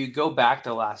you go back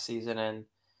to last season, and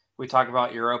we talk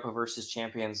about Europa versus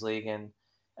Champions League, and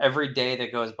every day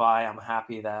that goes by, I'm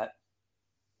happy that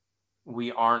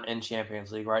we aren't in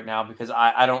Champions League right now because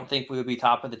I don't think we would be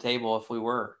top of the table if we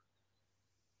were.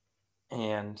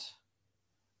 And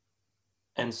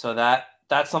so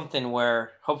that's something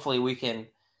where hopefully we can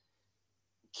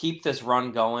keep this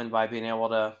run going by being able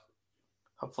to,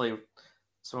 hopefully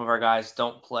some of our guys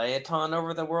don't play a ton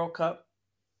over the World Cup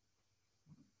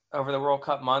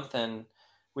month, and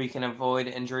we can avoid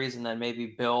injuries and then maybe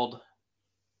build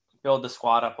the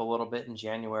squad up a little bit in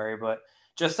January. But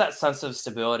just that sense of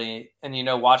stability,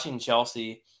 and watching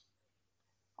Chelsea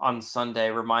on Sunday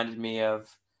reminded me of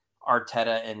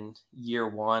Arteta in year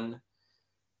one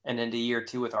and into year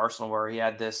two with Arsenal, where he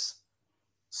had this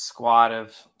squad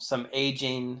of some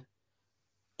aging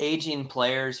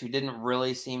players who didn't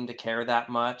really seem to care that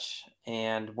much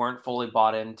and weren't fully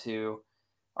bought into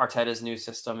Arteta's new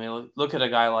system. Look at a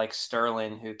guy like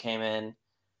Sterling, who came in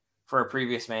for a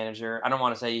previous manager. I don't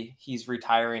want to say he's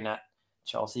retiring at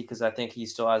Chelsea because I think he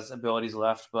still has abilities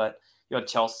left, but you had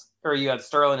Chelsea, or you had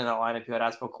Sterling in that lineup, you had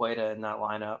Azpilicueta in that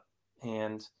lineup,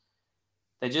 and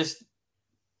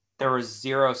there was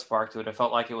zero spark to it. It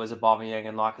felt like it was Aubameyang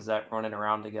and Lacazette running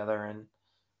around together and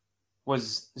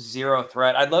was zero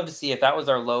threat. I'd love to see if that was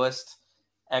our lowest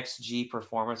XG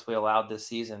performance we allowed this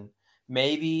season.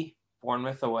 Maybe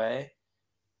Bournemouth away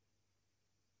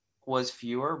was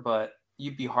fewer, but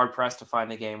you'd be hard-pressed to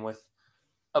find a game with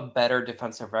a better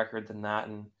defensive record than that.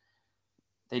 And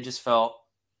they just felt,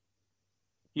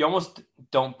 you almost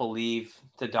don't believe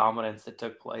the dominance that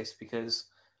took place because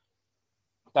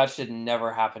That should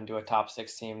never happen to a top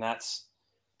 6 team. At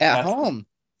That's home.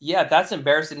 yeah, that's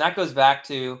embarrassing. That goes back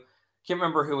to can't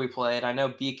remember who we played. I know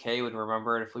BK would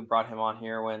remember it if we brought him on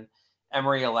here when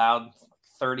Emery allowed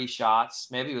 30 shots.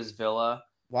 Maybe it was Villa.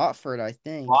 Watford, I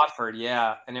think. Watford,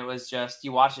 yeah. And it was just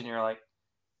you watch it and you're like,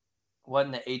 what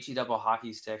in the HE double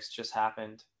hockey sticks just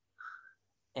happened?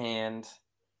 And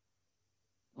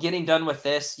getting done with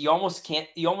this, you almost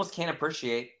can't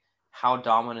appreciate how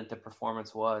dominant the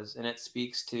performance was. And it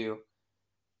speaks to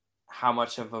how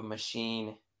much of a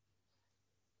machine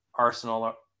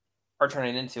Arsenal are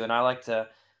turning into. And I'd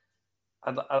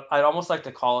almost like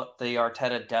to call it the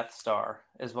Arteta Death Star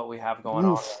is what we have going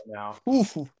on Oof. right now.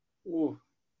 Oof. Ooh.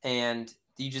 And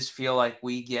you just feel like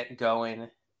we get going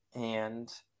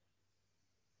and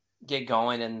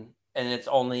and it's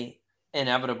only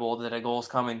inevitable that a goal's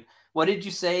coming. What did you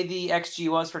say the XG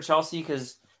was for Chelsea?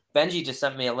 Because Benji just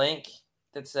sent me a link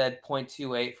that said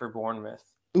 0.28 for Bournemouth.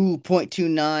 Ooh,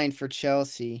 0.29 for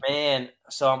Chelsea. Man,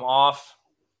 so I'm off.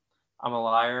 I'm a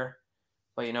liar.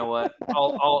 But you know what?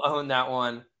 I'll own that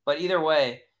one. But either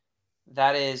way,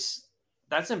 that's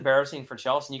embarrassing for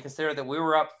Chelsea. And you consider that we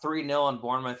were up 3-0 on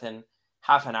Bournemouth in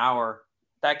half an hour.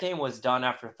 That game was done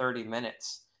after 30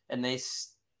 minutes. And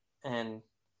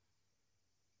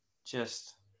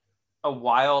just a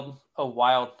wild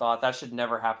thought. That should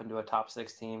never happen to a top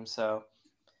 6 team. So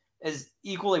as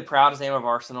equally proud as I am of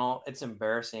Arsenal, it's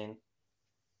embarrassing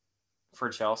for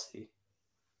Chelsea.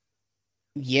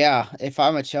 Yeah, if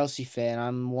I'm a Chelsea fan,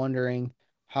 I'm wondering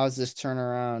how's this turn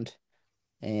around.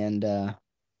 And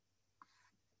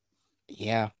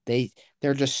yeah,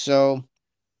 they're just so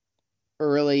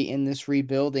early in this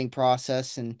rebuilding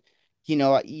process. And,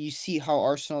 you see how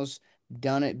Arsenal's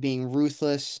done it, being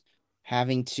ruthless,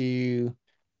 having to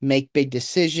make big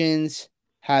decisions,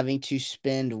 having to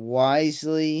spend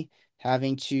wisely,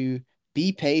 having to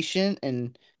be patient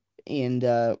and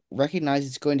recognize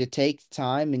it's going to take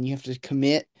time and you have to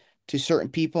commit to certain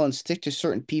people and stick to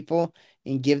certain people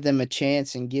and give them a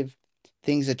chance and give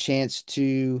things a chance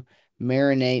to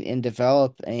marinate and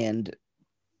develop. And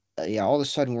yeah, all of a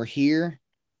sudden we're here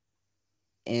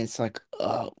and it's like,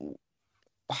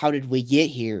 how did we get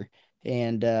here?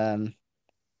 And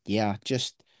yeah,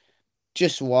 just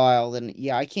wild. And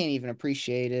yeah, I can't even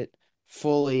appreciate it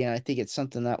fully. And I think it's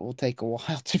something that will take a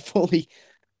while to fully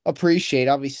appreciate.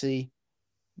 Obviously,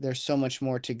 there's so much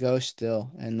more to go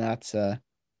still, and that's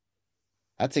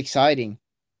exciting.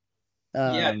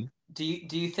 Yeah. Um, Do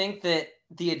you think that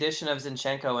the addition of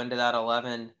Zinchenko into that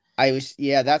 11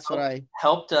 yeah, that's what helped I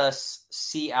helped us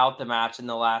see out the match in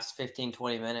the last 15,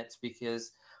 20 minutes?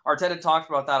 Because Arteta talked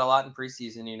about that a lot in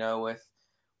preseason, with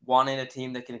wanting a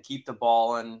team that can keep the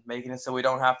ball and making it so we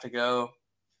don't have to go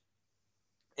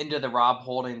into the Rob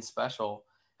Holding special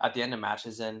at the end of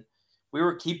matches. And we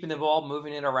were keeping the ball,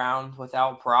 moving it around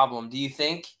without problem. Do you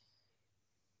think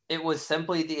it was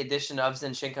simply the addition of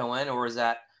Zinchenko in, or was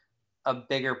that a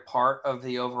bigger part of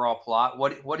the overall plot?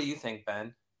 What do you think,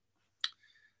 Ben?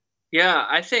 Yeah,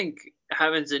 I think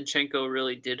having Zinchenko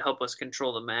really did help us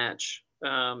control the match.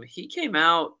 He came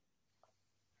out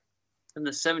in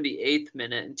the 78th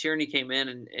minute, and Tierney came in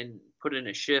and put in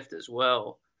a shift as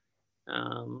well,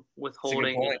 with That's a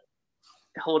good point.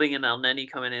 Holding and Elneny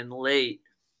coming in late.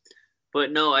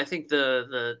 But no, I think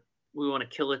the we want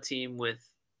to kill a team with,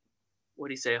 what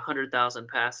do you say, 100,000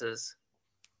 passes,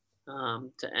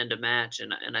 to end a match,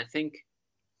 and I think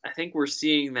we're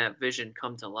seeing that vision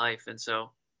come to life. And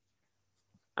so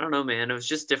I don't know, man. It was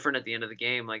just different at the end of the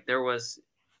game. Like, there was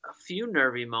a few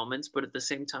nervy moments, but at the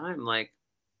same time, like,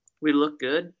 we looked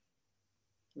good.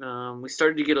 We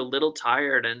started to get a little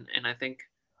tired, and I think,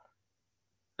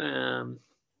 um,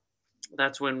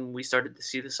 that's when we started to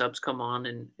see the subs come on,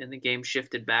 and the game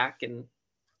shifted back and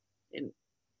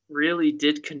really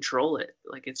did control it.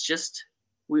 Like, it's just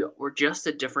we're just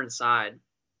a different side.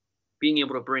 Being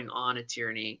able to bring on a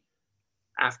Tierney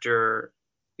after,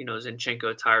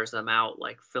 Zinchenko tires them out,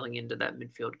 like filling into that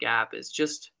midfield gap, is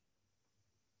just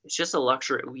it's just a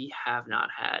luxury we have not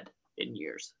had in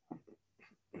years.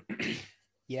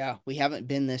 Yeah, we haven't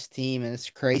been this team, and it's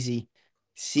crazy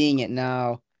seeing it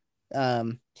now.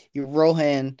 Um,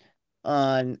 Rohan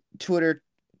on Twitter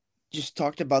just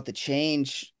talked about the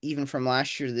change even from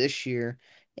last year to this year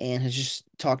and has just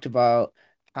talked about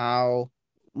how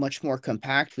much more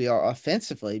compact we are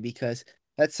offensively because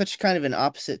that's such kind of an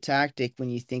opposite tactic when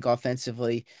you think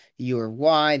offensively you're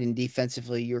wide and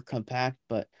defensively you're compact,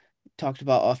 but talked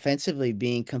about offensively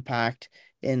being compact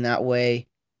in that way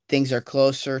things are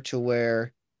closer to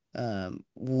where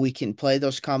we can play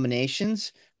those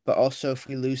combinations but also if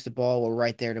we lose the ball, we're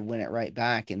right there to win it right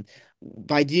back. And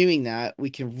by doing that, we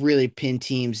can really pin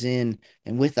teams in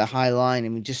and with a high line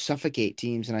and we just suffocate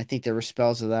teams. And I think there were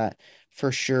spells of that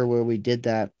for sure where we did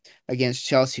that against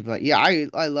Chelsea. But yeah,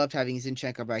 I loved having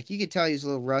Zinchenko back. You could tell he was a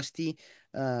little rusty.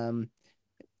 Um,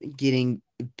 getting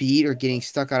beat or getting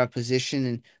stuck out of position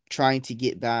and trying to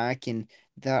get back. And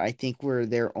that I think were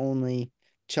their only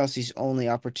Chelsea's only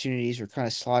opportunities were kind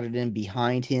of slotted in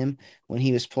behind him when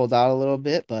he was pulled out a little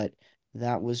bit, but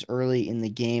that was early in the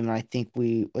game, and I think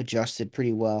we adjusted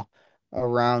pretty well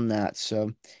around that.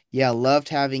 So yeah, loved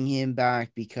having him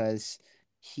back because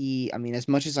I mean, as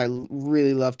much as I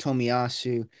really love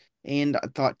Tomiyasu and I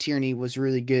thought Tierney was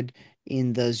really good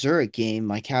in the Zurich game,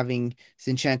 like having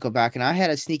Zinchenko back, and I had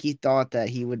a sneaky thought that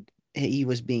he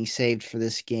was being saved for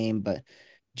this game, but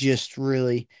just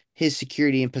really his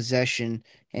security and possession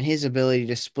and his ability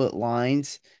to split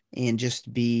lines and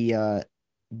just be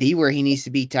where he needs to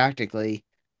be tactically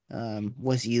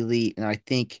was elite, and I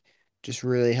think just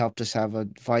really helped us have a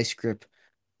vice grip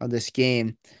on this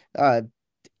game. Uh,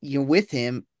 with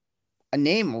him, a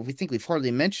name we think we've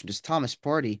hardly mentioned is Thomas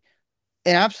Partey,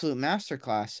 an absolute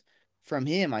masterclass from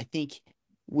him. I think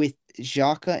with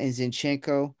Xhaka and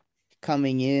Zinchenko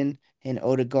coming in and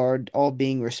Odegaard all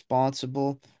being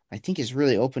responsible, I think has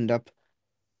really opened up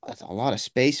a lot of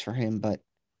space for him. But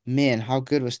man, how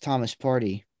good was Thomas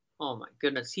Partey? Oh my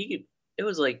goodness, it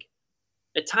was like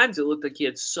at times it looked like he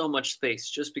had so much space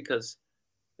just because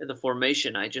in the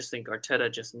formation. I just think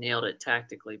Arteta just nailed it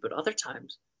tactically. But other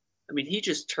times, I mean, he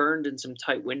just turned in some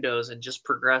tight windows and just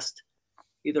progressed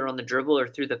either on the dribble or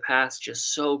through the pass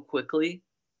just so quickly.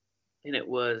 And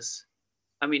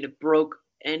I mean, it broke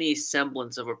any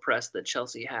semblance of a press that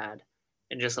Chelsea had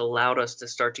and just allowed us to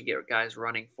start to get guys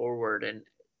running forward. And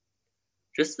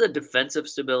just the defensive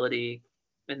stability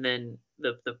and then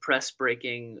the press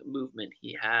breaking movement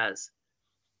he has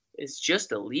is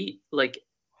just elite. Like,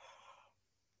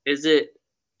 is it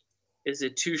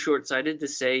too short sighted to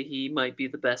say he might be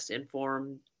the best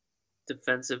informed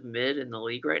defensive mid in the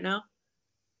league right now?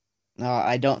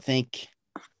 I don't think,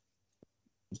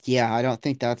 yeah, I don't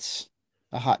think that's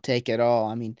a hot take at all.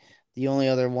 I mean, the only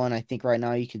other one I think right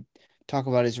now you could talk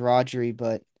about is Rodri,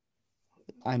 but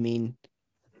I mean,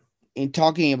 in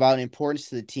talking about importance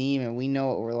to the team, and we know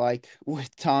what we're like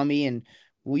with Tommy, and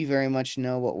we very much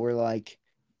know what we're like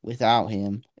without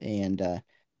him. And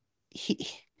he,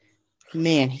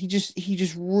 man, he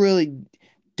just really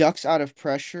ducks out of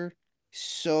pressure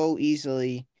so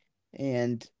easily,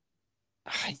 and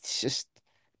it's just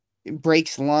it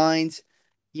breaks lines.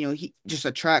 He just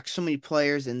attracts so many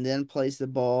players and then plays the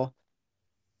ball.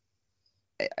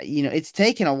 It's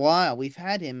taken a while. We've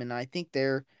had him, and I think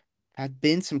there have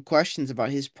been some questions about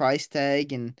his price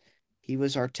tag, and he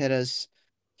was Arteta's,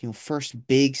 first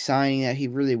big signing that he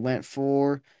really went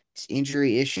for. His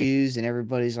injury issues, and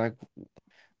everybody's like,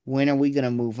 when are we going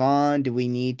to move on? Do we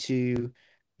need to,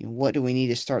 what do we need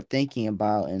to start thinking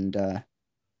about? And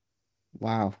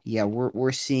wow, yeah,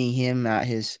 we're seeing him at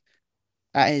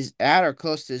or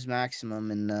close to his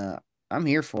maximum, and I'm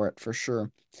here for it for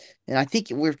sure. And I think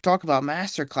we're talking about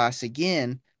masterclass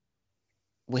again.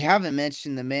 We haven't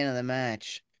mentioned the man of the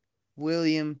match,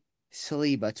 William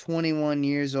Saliba, 21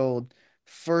 years old,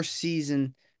 first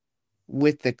season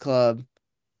with the club.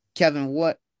 Kevin,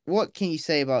 what can you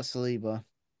say about Saliba?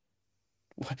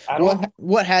 I don't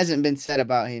What hasn't been said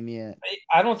about him yet?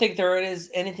 I don't think there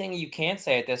is anything you can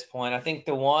say at this point. I think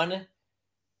the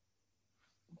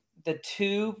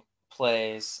two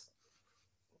plays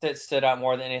that stood out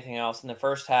more than anything else in the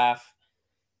first half,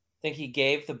 I think he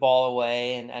gave the ball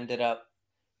away and ended up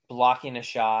blocking a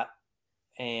shot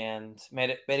and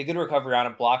made a good recovery on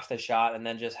it, blocked the shot, and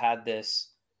then just had this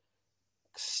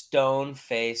stone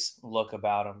face look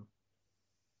about him.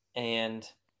 And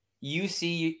you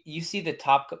see the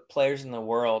top players in the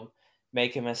world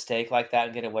make a mistake like that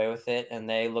and get away with it, and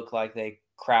they look like they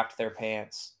crapped their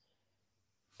pants.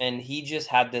 And he just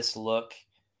had this look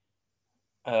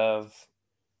of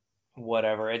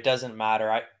whatever, it doesn't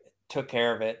matter. I took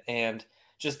care of it, and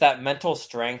just that mental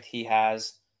strength he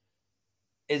has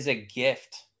is a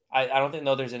gift. I don't think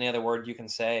there's any other word you can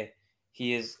say.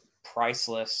 He is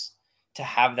priceless to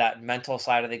have that mental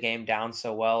side of the game down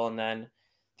so well. And then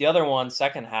the other one,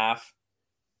 second half,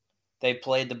 they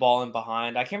played the ball in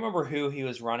behind. I can't remember who he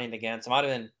was running against. It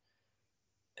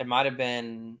might have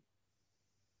been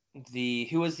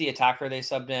who was the attacker they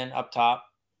subbed in up top?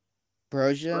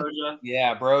 Broja? Broja.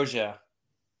 Yeah, Broja.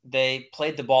 They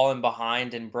played the ball in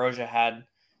behind, and Broja had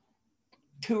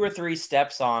 2 or 3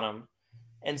 steps on him.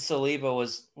 And Saliba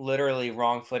was literally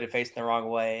wrong-footed, facing the wrong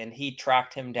way, and he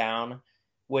tracked him down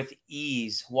with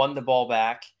ease, won the ball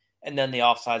back, and then the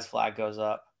offsides flag goes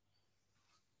up.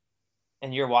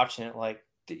 And you're watching it like,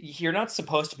 you're not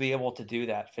supposed to be able to do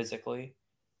that physically.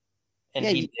 And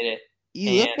Yeah, he did it.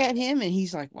 you look And at him and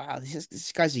he's like, wow,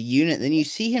 this guy's a unit. Then you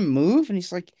see him move and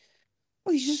he's like,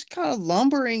 oh, he's just kind of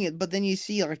lumbering it. But then you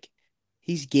see like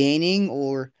he's gaining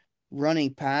or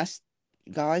running past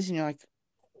guys, and you're like,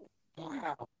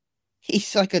 wow,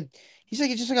 he's like a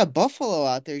just like a buffalo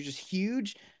out there, just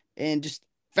huge and just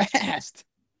fast.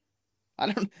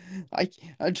 I don't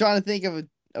I'm trying to think of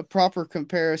a proper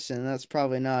comparison. That's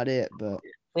probably not it, but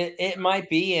it might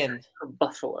be in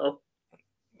Buffalo.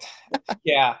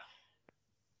 yeah.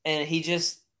 And he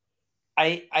just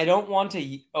I don't want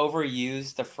to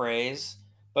overuse the phrase,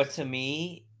 but to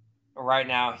me right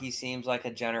now he seems like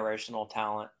a generational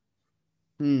talent.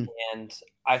 hmm. And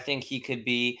I think he could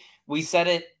be, we said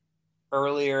it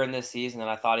earlier in this season, and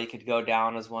I thought he could go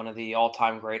down as one of the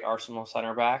all-time great Arsenal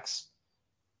center backs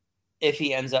if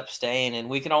he ends up staying. And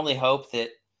we can only hope that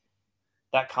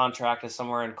that contract is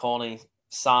somewhere in Colney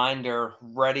signed or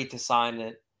ready to sign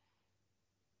it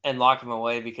and lock him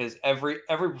away, because every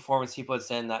performance he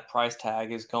puts in, that price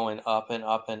tag is going up and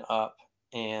up and up.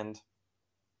 And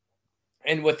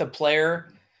with a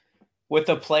player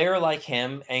like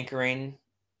him anchoring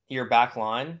your back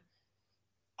line,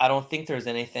 I don't think there's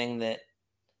anything a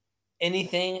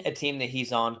team that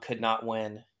he's on could not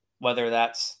win, whether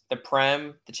that's the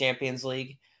Prem, the Champions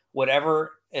League,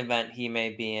 whatever event he may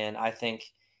be in. I think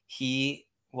he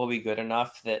will be good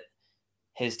enough that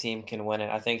his team can win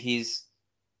it. I think he's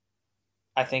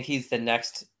the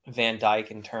next Van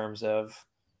Dijk in terms of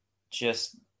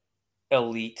just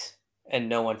elite, and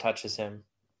no one touches him.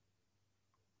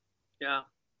 Yeah,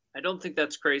 I don't think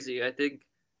that's crazy. I think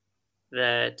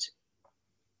that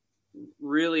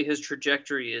really his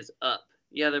trajectory is up.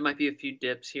 Yeah, there might be a few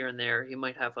dips here and there. He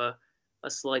might have a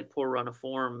slight poor run of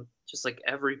form, just like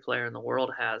every player in the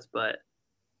world has. But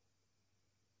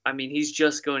I mean, he's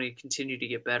just going to continue to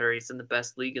get better. He's in the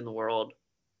best league in the world.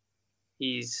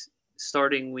 He's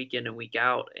starting week in and week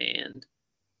out and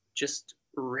just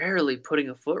rarely putting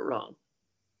a foot wrong.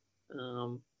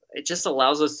 It just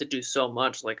allows us to do so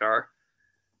much. Like our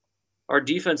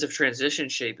defensive transition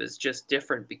shape is just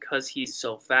different because he's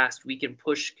so fast. We can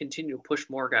continue to push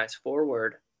more guys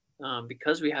forward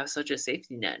because we have such a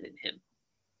safety net in him.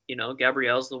 You know,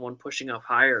 Gabriel's the one pushing up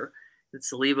higher, and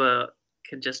Saliba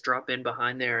can just drop in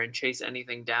behind there and chase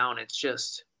anything down. It's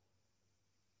just,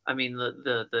 I mean,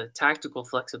 the tactical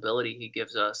flexibility he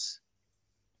gives us,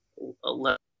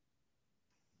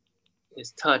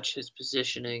 his touch, his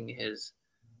positioning, his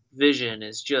vision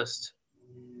is just,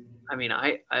 I mean,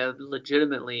 I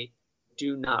legitimately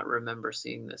do not remember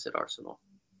seeing this at Arsenal.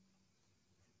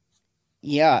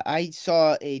 Yeah, I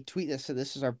saw a tweet that said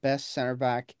this is our best center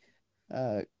back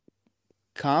uh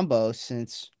combo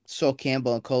since Sol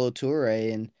Campbell and Kolo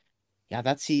Toure, and yeah,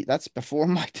 that's before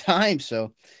my time.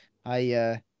 So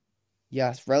I yeah,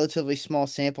 it's relatively small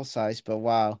sample size, but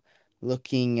wow,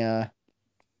 looking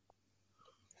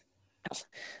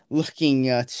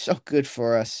looking so good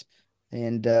for us.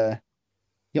 And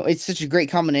it's such a great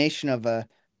combination of I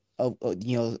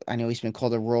know he's been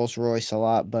called a Rolls Royce a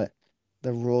lot, but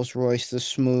the Rolls Royce, the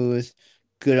smooth,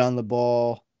 good on the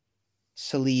ball,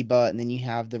 Saliba, and then you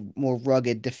have the more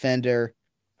rugged defender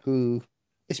who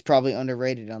is probably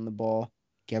underrated on the ball,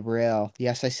 Gabriel.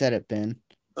 Yes, I said it, Ben.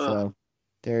 Oh, So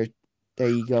there there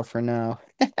you go for now.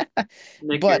 Nick,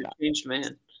 you're But a changed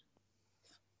man.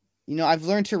 I've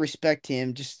learned to respect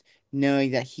him just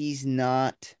knowing that he's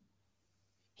not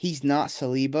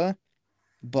Saliba,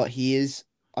 but he is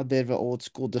a bit of an old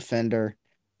school defender.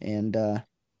 And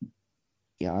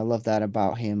yeah, I love that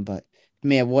about him. But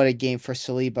man, what a game for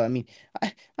Saliba. I mean,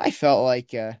 I felt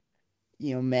like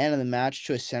man of the match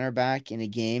to a center back in a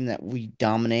game that we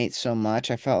dominate so much.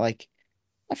 I feel like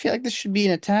this should be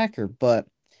an attacker, but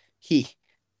he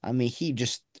he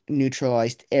just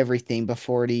neutralized everything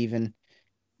before it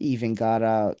even got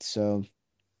out. So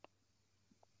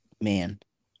man,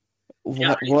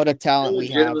 Yeah, what a I talent we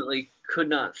have. legitimately could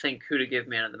not think who to give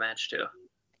man of the match to.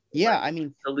 Yeah, Like I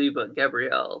mean, Saliba,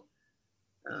 Gabriel.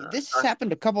 this has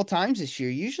happened a couple times this year.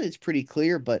 Usually it's pretty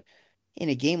clear, but in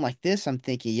a game like this, I'm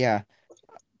thinking, yeah,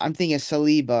 I'm thinking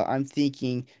Saliba. I'm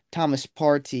thinking Thomas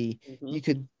Partey. Mm-hmm. You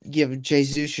could give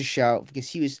Jesus a shout because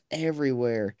he was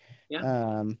everywhere. Yeah,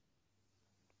 Um,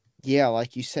 yeah,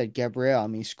 like you said, Gabriel. I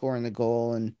mean, scoring the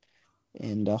goal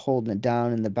and holding it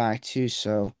down in the back too.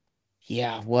 So,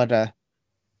 yeah, what a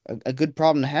good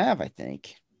problem to have, I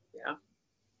think. yeah.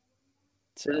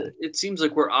 So, It seems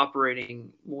like we're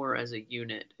operating more as a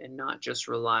unit and not just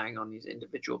relying on these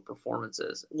individual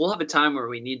performances. We'll have a time where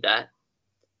we need that,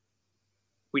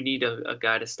 we need a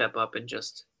guy to step up and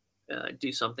just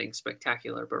do something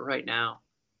spectacular. But right now,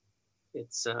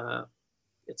 it's a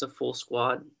full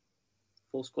squad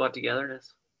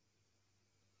togetherness.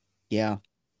 Yeah.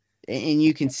 And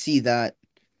you can see that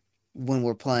when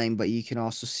we're playing, but you can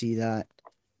also see that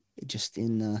just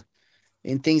in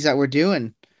things that we're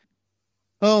doing.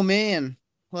 Oh man,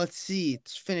 let's see.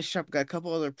 Let's finish up. Got a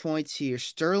couple other points here.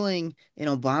 Sterling and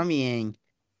Aubameyang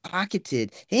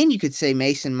pocketed, and you could say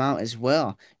Mason Mount as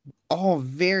well. All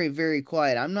very, very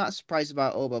quiet. I'm not surprised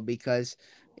about Oba because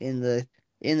in the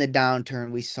in the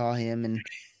downturn we saw him and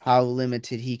how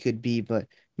limited he could be. But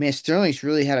man, Sterling's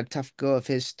really had a tough go of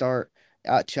his start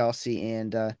at Chelsea,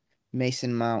 and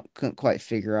Mason Mount couldn't quite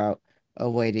figure out a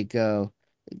way to go.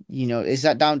 Is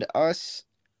that down to us?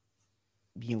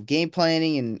 Game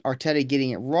planning and Arteta getting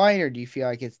it right, or do you feel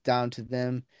like it's down to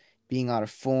them being out of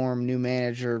form, new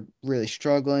manager really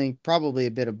struggling? Probably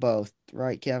a bit of both,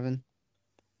 right, Kevin?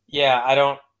 Yeah, I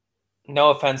don't. No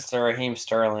offense to Raheem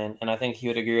Sterling, and I think he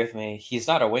would agree with me. He's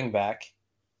not a wingback,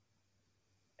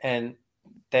 and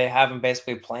they have him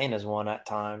basically playing as one at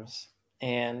times.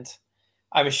 And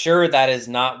I'm sure that is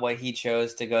not what he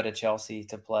chose to go to Chelsea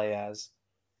to play as.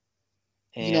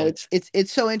 And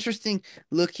It's so interesting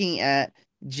looking at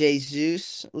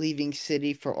Jesus leaving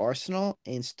City for Arsenal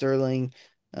and Sterling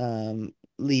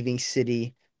leaving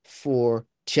City for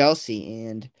Chelsea,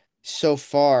 and so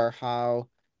far how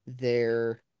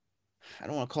they're I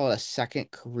don't want to call it a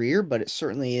second career, but it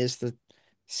certainly is the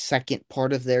second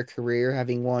part of their career,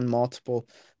 having won multiple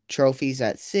trophies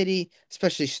at City,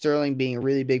 especially Sterling being a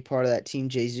really big part of that team,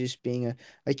 Jesus being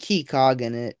a key cog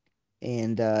in it,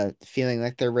 and feeling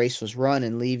like their race was run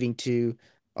and leaving to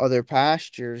other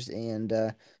pastures,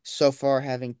 and so far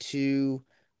having two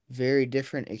very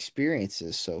different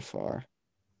experiences so far.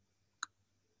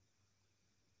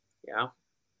 Yeah,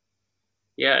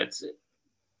 yeah. It's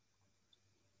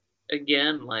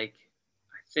again like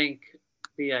I think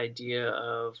the idea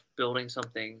of building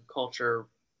something culture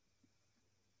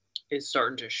is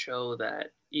starting to show that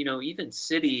even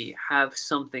City have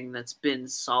something that's been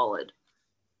solid,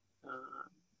 uh,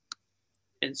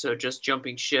 and so just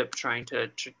jumping ship, trying to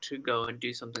go and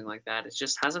do something like that, it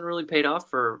just hasn't really paid off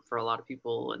for a lot of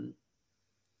people, and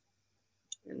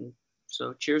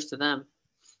so cheers to them.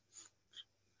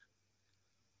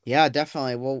 Yeah,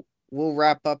 definitely. We'll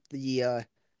wrap up the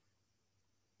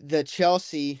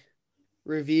Chelsea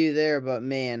review there, but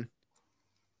man,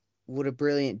 what a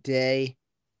brilliant day.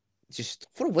 Just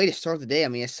what a way to start the day. I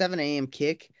mean, a 7 a.m.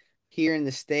 kick here in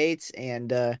the States,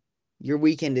 and your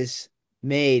weekend is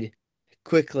made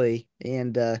quickly.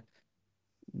 And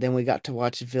then we got to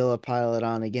watch Villa pile it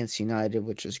on against United,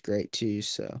 which was great too.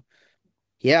 So,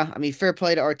 yeah, I mean, fair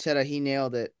play to Arteta. He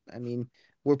nailed it. I mean,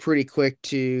 we're pretty quick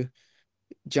to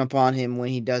jump on him when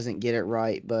he doesn't get it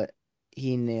right, but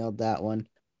he nailed that one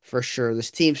for sure.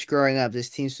 This team's growing up. This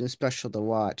team's been special to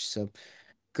watch. So,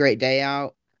 great day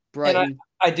out. and I, Brighton.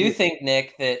 I do think,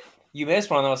 Nick, that you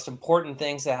missed one of the most important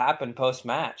things that happened post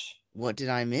match. What did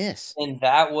I miss? And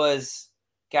that was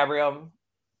Gabrielle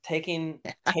taking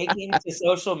to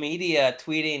social media,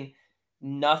 tweeting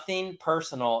nothing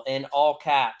personal in all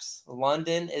caps.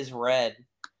 London is red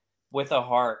with a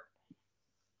heart.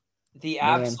 The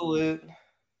Man, absolute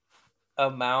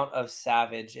amount of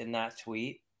savage in that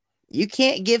tweet. you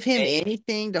can't give him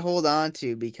anything to hold on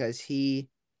to because he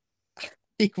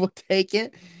will take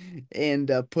it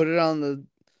and put it on the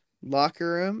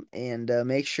locker room and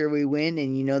make sure we win.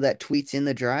 And that tweet's in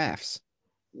the drafts.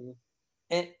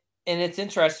 And and it's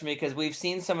interesting because we've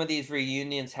seen some of these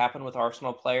reunions happen with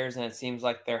Arsenal players, and it seems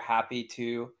like they're happy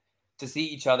to see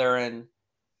each other. And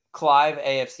Clive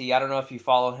AFC, I don't know if you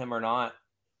follow him or not.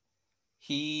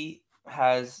 He's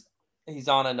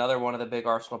on another one of the big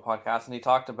Arsenal podcasts, and he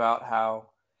talked about how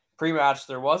pre-match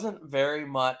there wasn't very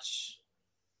much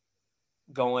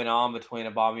going on between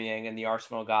Aubameyang and the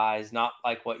Arsenal guys, not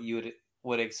like what you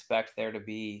would expect there to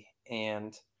be.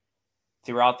 And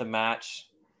throughout the match,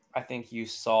 I think you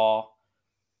saw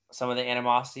some of the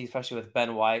animosity, especially with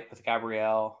Ben White, with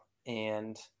Gabrielle,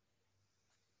 and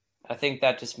I think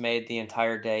that just made the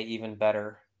entire day even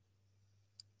better.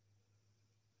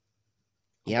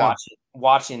 Yeah.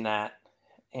 Watching that.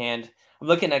 And I'm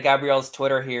looking at Gabrielle's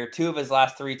Twitter here. 2 of his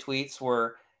last 3 tweets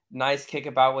were nice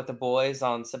kickabout with the boys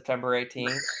on September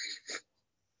 18th.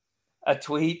 a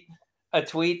tweet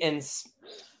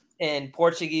in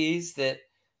Portuguese that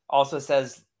also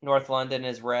says North London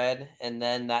is red, and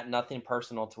then that nothing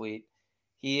personal tweet.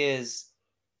 He is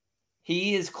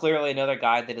clearly another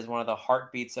guy that is one of the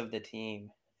heartbeats of the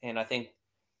team, and I think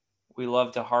we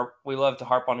love to harp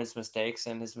on his mistakes,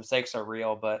 and his mistakes are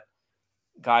real, but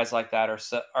guys like that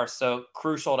are so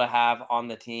crucial to have on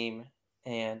the team,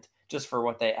 and just for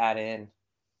what they add in.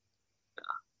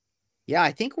 Yeah,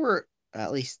 I think we're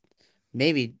at least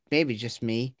maybe just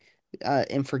me,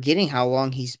 and forgetting how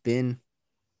long he's been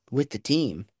with the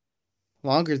team,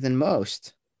 longer than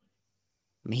most.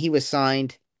 I mean, he was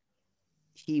signed.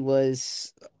 He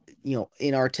was,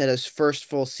 in Arteta's first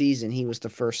full season, he was the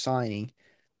first signing.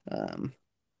 I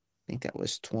think that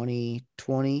was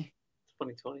 2020.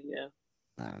 2020, yeah.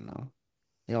 I don't know.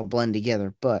 They all blend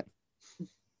together, but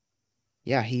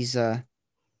yeah, he's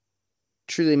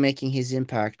truly making his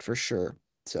impact for sure.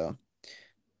 So,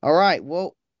 all right.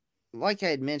 Well, like I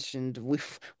had mentioned, we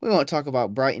won't talk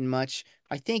about Brighton much.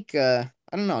 I think I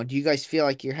don't know. Do you guys feel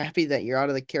like you're happy that you're out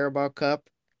of the Carabao Cup?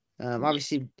 Yeah,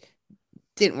 Obviously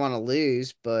didn't want to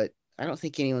lose, but I don't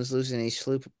think anyone's losing any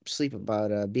sleep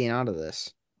about being out of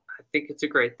this. I think it's a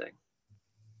great thing.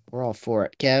 We're all for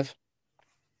it. Kev?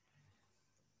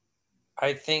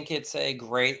 I think it's a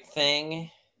great thing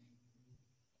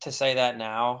to say that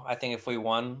now. I think if we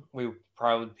won, we would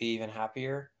probably be even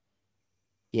happier.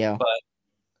 Yeah.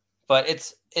 But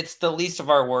it's the least of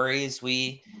our worries.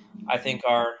 We, I think,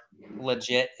 are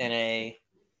legit in a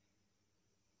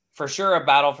for sure a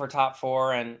battle for top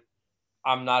four, and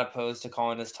I'm not opposed to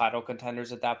calling us title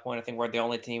contenders at that point. I think we're the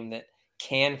only team that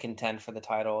can contend for the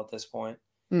title at this point.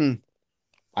 Hmm.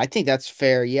 I think that's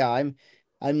fair. Yeah, I'm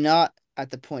not at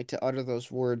the point to utter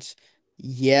those words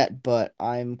yet, but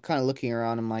I'm kind of looking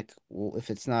around. I'm like, well, if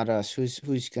it's not us, who's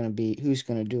gonna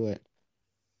do it?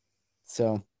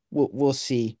 So we'll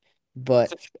see. It's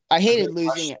But I a hated good losing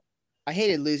question. it. I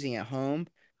hated losing at home.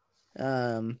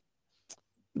 Um,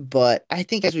 but I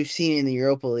think as we've seen in the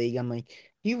Europa League, I'm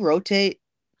like, you rotate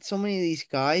so many of these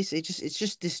guys, it's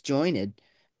just disjointed.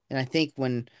 And I think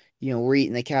when, we're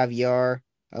eating the caviar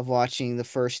of watching the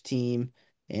first team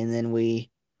and then we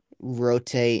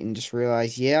rotate and just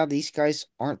realize, yeah, these guys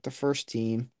aren't the first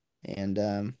team.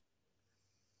 And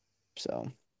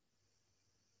so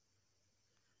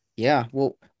yeah,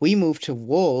 well, we moved to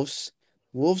Wolves.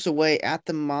 Wolves away at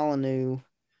the Molyneux.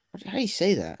 How do you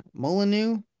say that?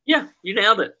 Molyneux? Yeah, you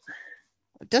nailed it.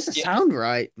 It doesn't Yeah, sound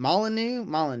right. Molyneux?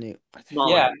 Molyneux. yeah.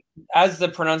 Molyneux. As the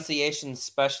pronunciation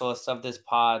specialist of this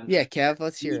pod, Yeah, Kev,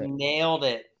 let's you hear it. nailed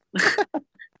it.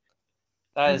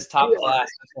 That is top Yeah. class.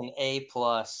 That's an A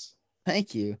plus.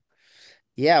 Thank you.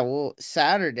 Yeah, well,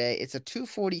 Saturday, it's a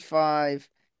 2:45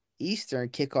 Eastern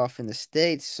kickoff in the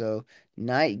States, so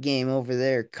night game over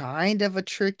there. Kind of a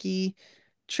tricky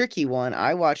one.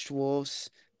 I watched Wolves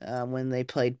when they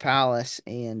played Palace,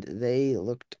 and they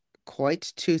looked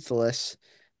quite toothless.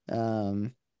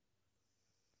 Um,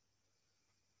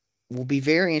 we'll be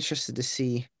very interested to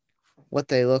see what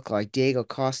they look like. Diego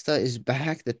Costa is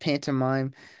back, the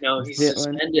pantomime No, he's villain.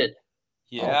 suspended. Oh,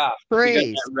 Yeah. He got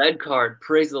praise. that red card.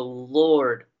 Praise the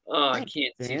Lord. Oh, I Thanks,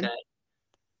 can't see man. that.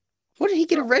 What did he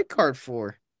get a red card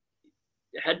for?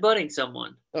 Headbutting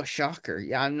someone. Oh, shocker.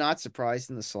 Yeah, I'm not surprised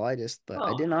in the slightest, but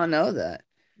I Oh, did not know that.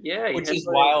 yeah, he Which is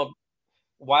headbutted.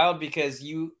 wild because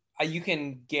you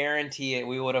can guarantee it.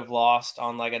 We would have lost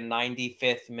on like a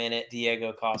 95th minute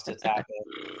Diego Costa tackle.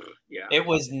 Yeah. It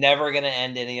was never going to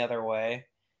end any other way,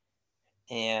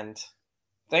 and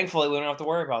thankfully we don't have to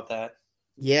worry about that.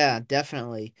 Yeah,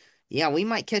 definitely. Yeah, we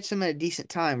might catch them at a decent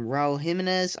time. Raul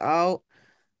Jimenez out,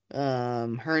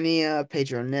 Hernia,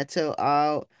 Pedro Neto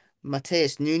out,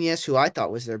 Mateus Nunez, who I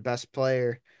thought was their best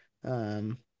player.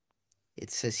 Um, it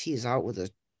says he is out with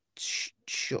a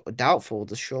doubtful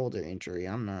with a shoulder injury.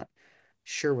 I'm not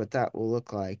sure what that will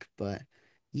look like, but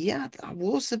yeah, the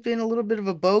Wolves have been a little bit of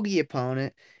a bogey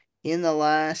opponent in the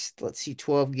last, let's see,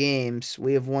 12 games.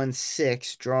 We have won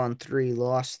six, drawn three,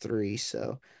 lost three.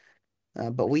 So,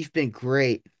 but we've been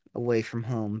great away from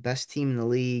home. Best team in the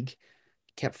league,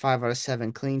 kept 5 out of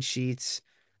 7 clean sheets.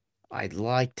 I'd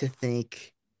like to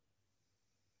think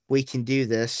we can do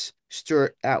this.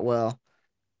 Stuart Atwell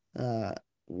uh,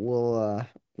 will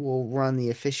will run the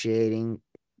officiating.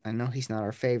 I know he's not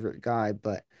our favorite guy,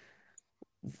 but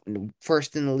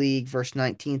first in the league versus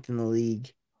 19th in the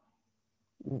league.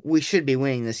 We should be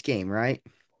winning this game, right?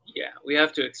 Yeah, we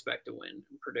have to expect a win,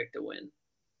 predict a win.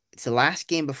 It's the last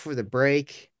game before the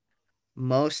break.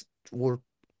 Most were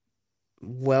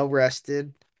well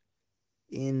rested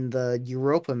in the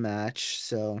Europa match,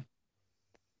 so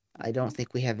I don't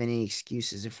think we have any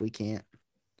excuses if we can't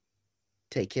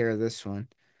take care of this one.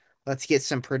 Let's get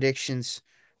some predictions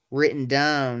written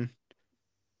down.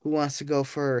 Who wants to go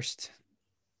first?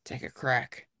 Take a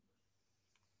crack.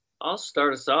 I'll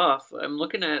start us off. I'm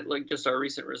looking at like just our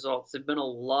recent results. There've been a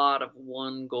lot of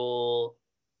one goal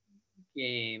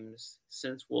games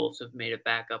since Wolves have made it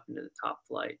back up into the top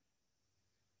flight.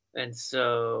 And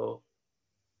so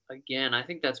again, I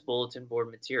think that's bulletin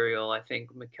board material. I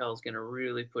think Mikel's going to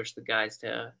really push the guys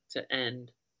to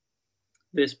end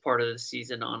this part of the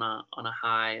season on a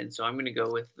high, and so I'm going to go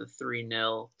with the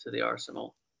 3-0 to the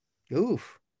Arsenal.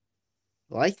 Oof.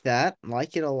 Like that.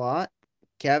 Like it a lot.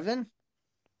 Kevin?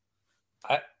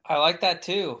 I like that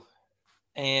too.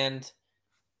 And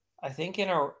I think in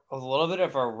a little bit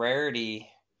of a rarity,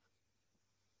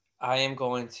 I am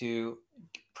going to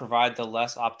provide the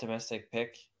less optimistic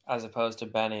pick as opposed to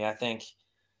Benny. I think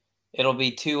it'll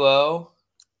be 2-0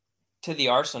 to the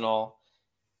Arsenal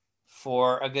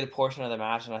for a good portion of the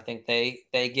match, and I think they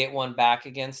get one back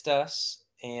against us,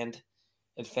 and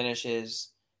it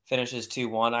finishes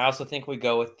 2-1. I also think we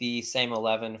go with the same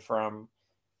 11 from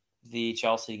the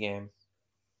Chelsea game.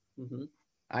 Mm-hmm.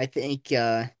 I think,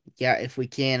 yeah, if we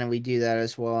can and we do that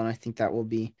as well, and I think that will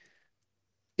be,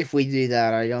 if we do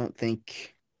that, I don't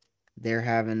think they're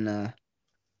having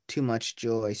too much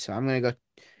joy. So I'm going to go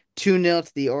 2-0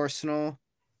 to the Arsenal.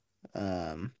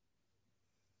 Um,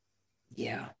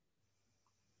 yeah,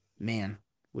 man,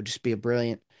 would just be a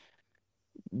brilliant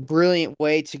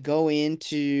way to go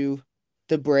into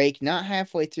the break, not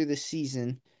halfway through the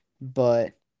season,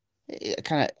 but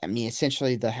kind of, I mean,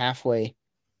 essentially the halfway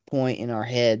point in our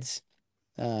heads,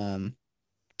 um,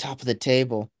 top of the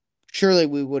table. Surely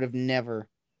we would have never,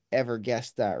 ever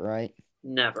guessed that, right?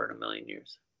 Never in a million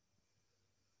years.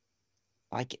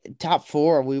 Like top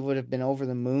four, we would have been over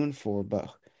the moon for, but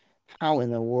how in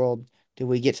the world did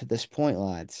we get to this point,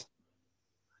 lads?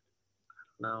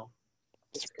 No,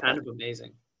 It's it's kind of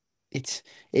amazing. it's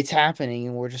it's happening,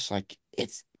 and we're just like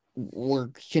we're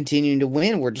continuing to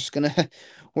win. We're just gonna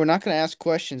we're not gonna ask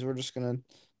questions. We're just gonna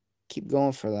keep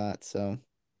going for that. So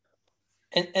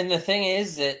And the thing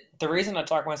is that the reason I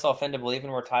talk myself into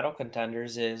believing we're title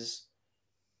contenders is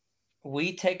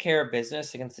we take care of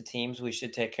business against the teams we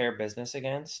should take care of business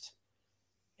against,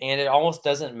 and it almost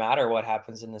doesn't matter what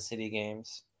happens in the city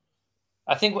games.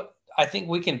 I think I think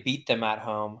we can beat them at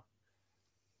home,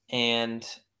 and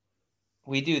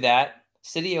we do that.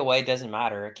 City away doesn't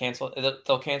matter.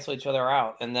 They'll cancel each other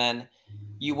out, and then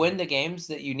you win the games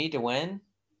that you need to win,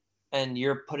 and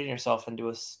you're putting yourself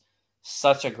into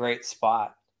such a great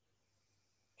spot.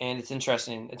 And it's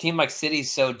interesting. A team like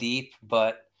City's so deep,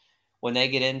 but when they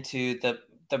get into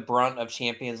the brunt of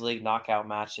Champions League knockout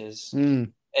matches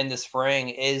mm, in the spring,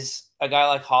 is a guy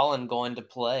like Holland going to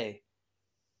play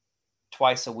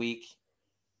twice a week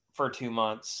for 2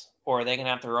 months, or are they going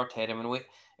to have to rotate him?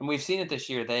 And we've seen it this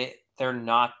year. They're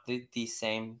not the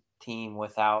same team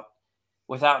without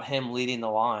him leading the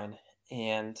line,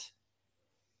 and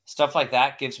stuff like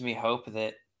that gives me hope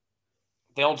that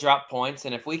they'll drop points.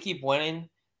 And if we keep winning,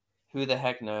 who the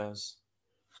heck knows?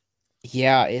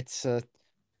 yeah, it's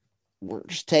we're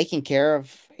just taking care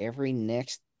of every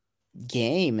next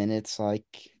game, and it's like,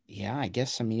 yeah, I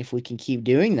guess I mean if we can keep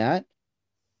doing that,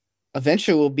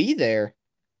 eventually we'll be there.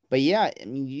 But yeah, I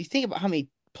mean you think about how many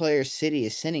players City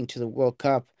is sending to the World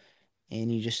Cup,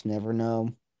 and you just never know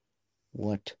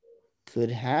what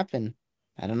could happen.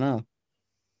 I don't know.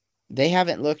 They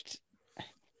haven't looked.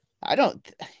 I don't.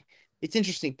 It's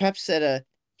interesting. Pep said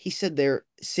he said their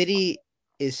City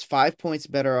is 5 points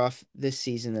better off this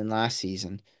season than last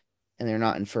season, and they're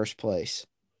not in first place.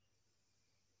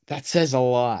 That says a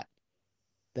lot.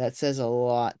 That says a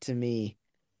lot to me.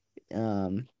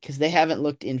 Because they haven't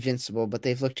looked invincible, but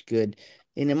they've looked good.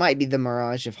 And it might be the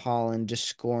mirage of Holland just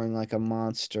scoring like a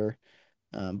monster.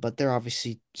 But they're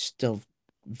obviously still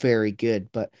very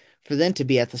good. But for them to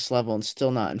be at this level and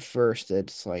still not in first,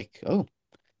 it's like, oh,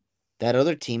 that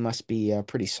other team must be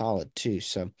pretty solid too.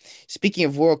 So, speaking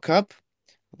of World Cup,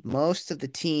 most of the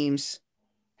teams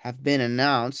have been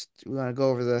announced. We want to go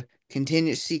over the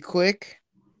contingency quick.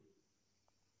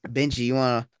 Benji,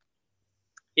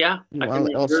 Yeah, you I can want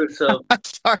to? run Oh, through. So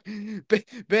sorry.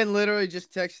 Ben literally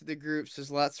just texted the group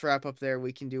says, "Let's wrap up there.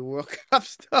 We can do World Cup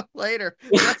stuff later."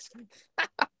 Let's.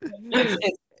 It's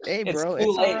it's Hey, it's bro, too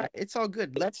it's all late. right. It's all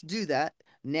good. Let's do that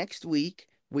next week.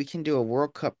 We can do a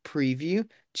World Cup preview,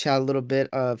 chat a little bit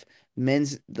of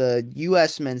the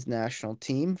U.S. men's national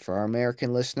team for our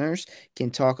American listeners.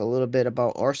 Can talk a little bit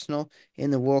about Arsenal in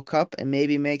the World Cup and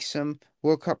maybe make some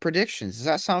World Cup predictions. Does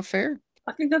that sound fair?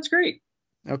 I think that's great.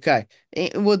 Okay.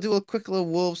 And we'll do a quick little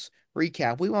Wolves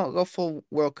recap. We won't go full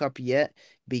World Cup yet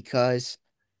because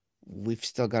we've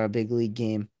still got a big league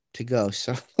game to go.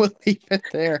 So we'll leave it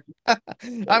there.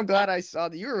 I'm glad I saw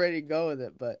that you were ready to go with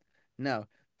it, but no,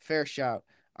 fair shout.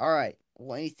 All right.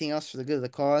 Well, anything else for the good of the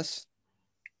cause?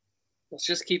 Let's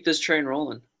just keep this train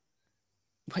rolling.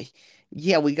 Wait,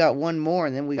 yeah, we got one more,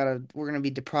 and then we're gonna be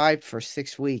deprived for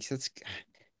 6 weeks. That's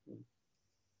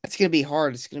It's gonna be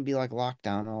hard. It's gonna be like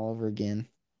lockdown all over again.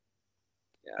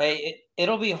 Yeah. Hey,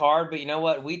 it'll be hard, but you know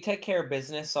what? We take care of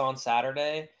business on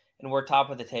Saturday and we're top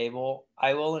of the table.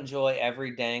 I will enjoy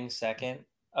every dang second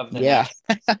of the Yeah.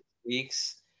 next 6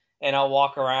 weeks, and I'll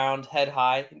walk around head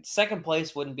high. Second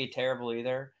place wouldn't be terrible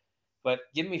either, but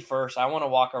give me first. I want to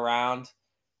walk around,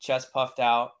 chest puffed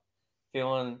out,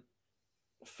 feeling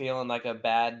like a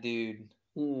bad dude.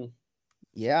 Hmm.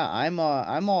 Yeah, I'm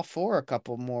all for a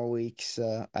couple more weeks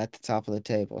at the top of the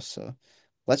table. So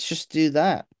let's just do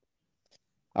that.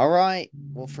 All right.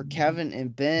 Well, for Kevin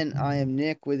and Ben, I am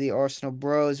Nick with the Arsenal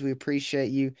Bros. We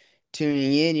appreciate you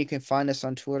tuning in. You can find us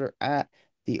on Twitter at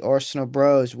the Arsenal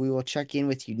Bros. We will check in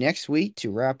with you next week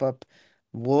to wrap up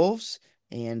Wolves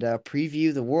and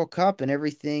preview the World Cup and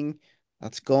everything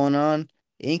that's going on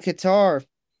in Qatar.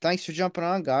 Thanks for jumping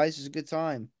on, guys. It was a good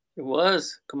time. It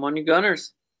was. Come on, you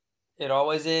Gunners. It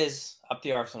always is up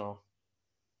the Arsenal.